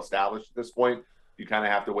well established at this point. You kind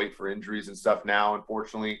of have to wait for injuries and stuff now,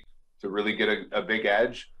 unfortunately, to really get a big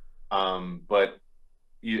edge. But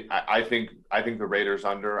I think the Raiders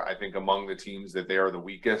under. I think among the teams that they are the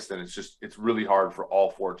weakest, and it's really hard for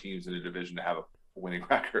all 4 teams in the division to have a winning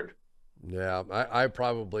record. Yeah, I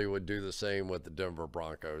probably would do the same with the Denver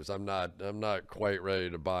Broncos. I'm not quite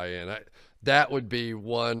ready to buy in. That would be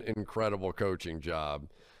one incredible coaching job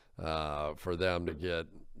for them to get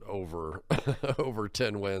over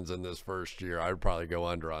 10 wins in this first year. I'd probably go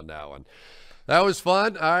under on that one. That was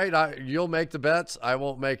fun. All right, you'll make the bets. I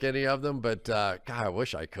won't make any of them, but God, I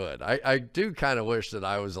wish I could. I do kind of wish that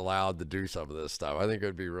I was allowed to do some of this stuff. I think it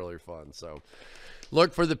would be really fun. So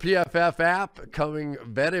look for the PFF app coming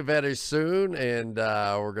very, very soon, and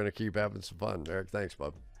we're going to keep having some fun. Eric, thanks,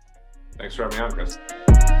 bud. Thanks for having me on, Chris.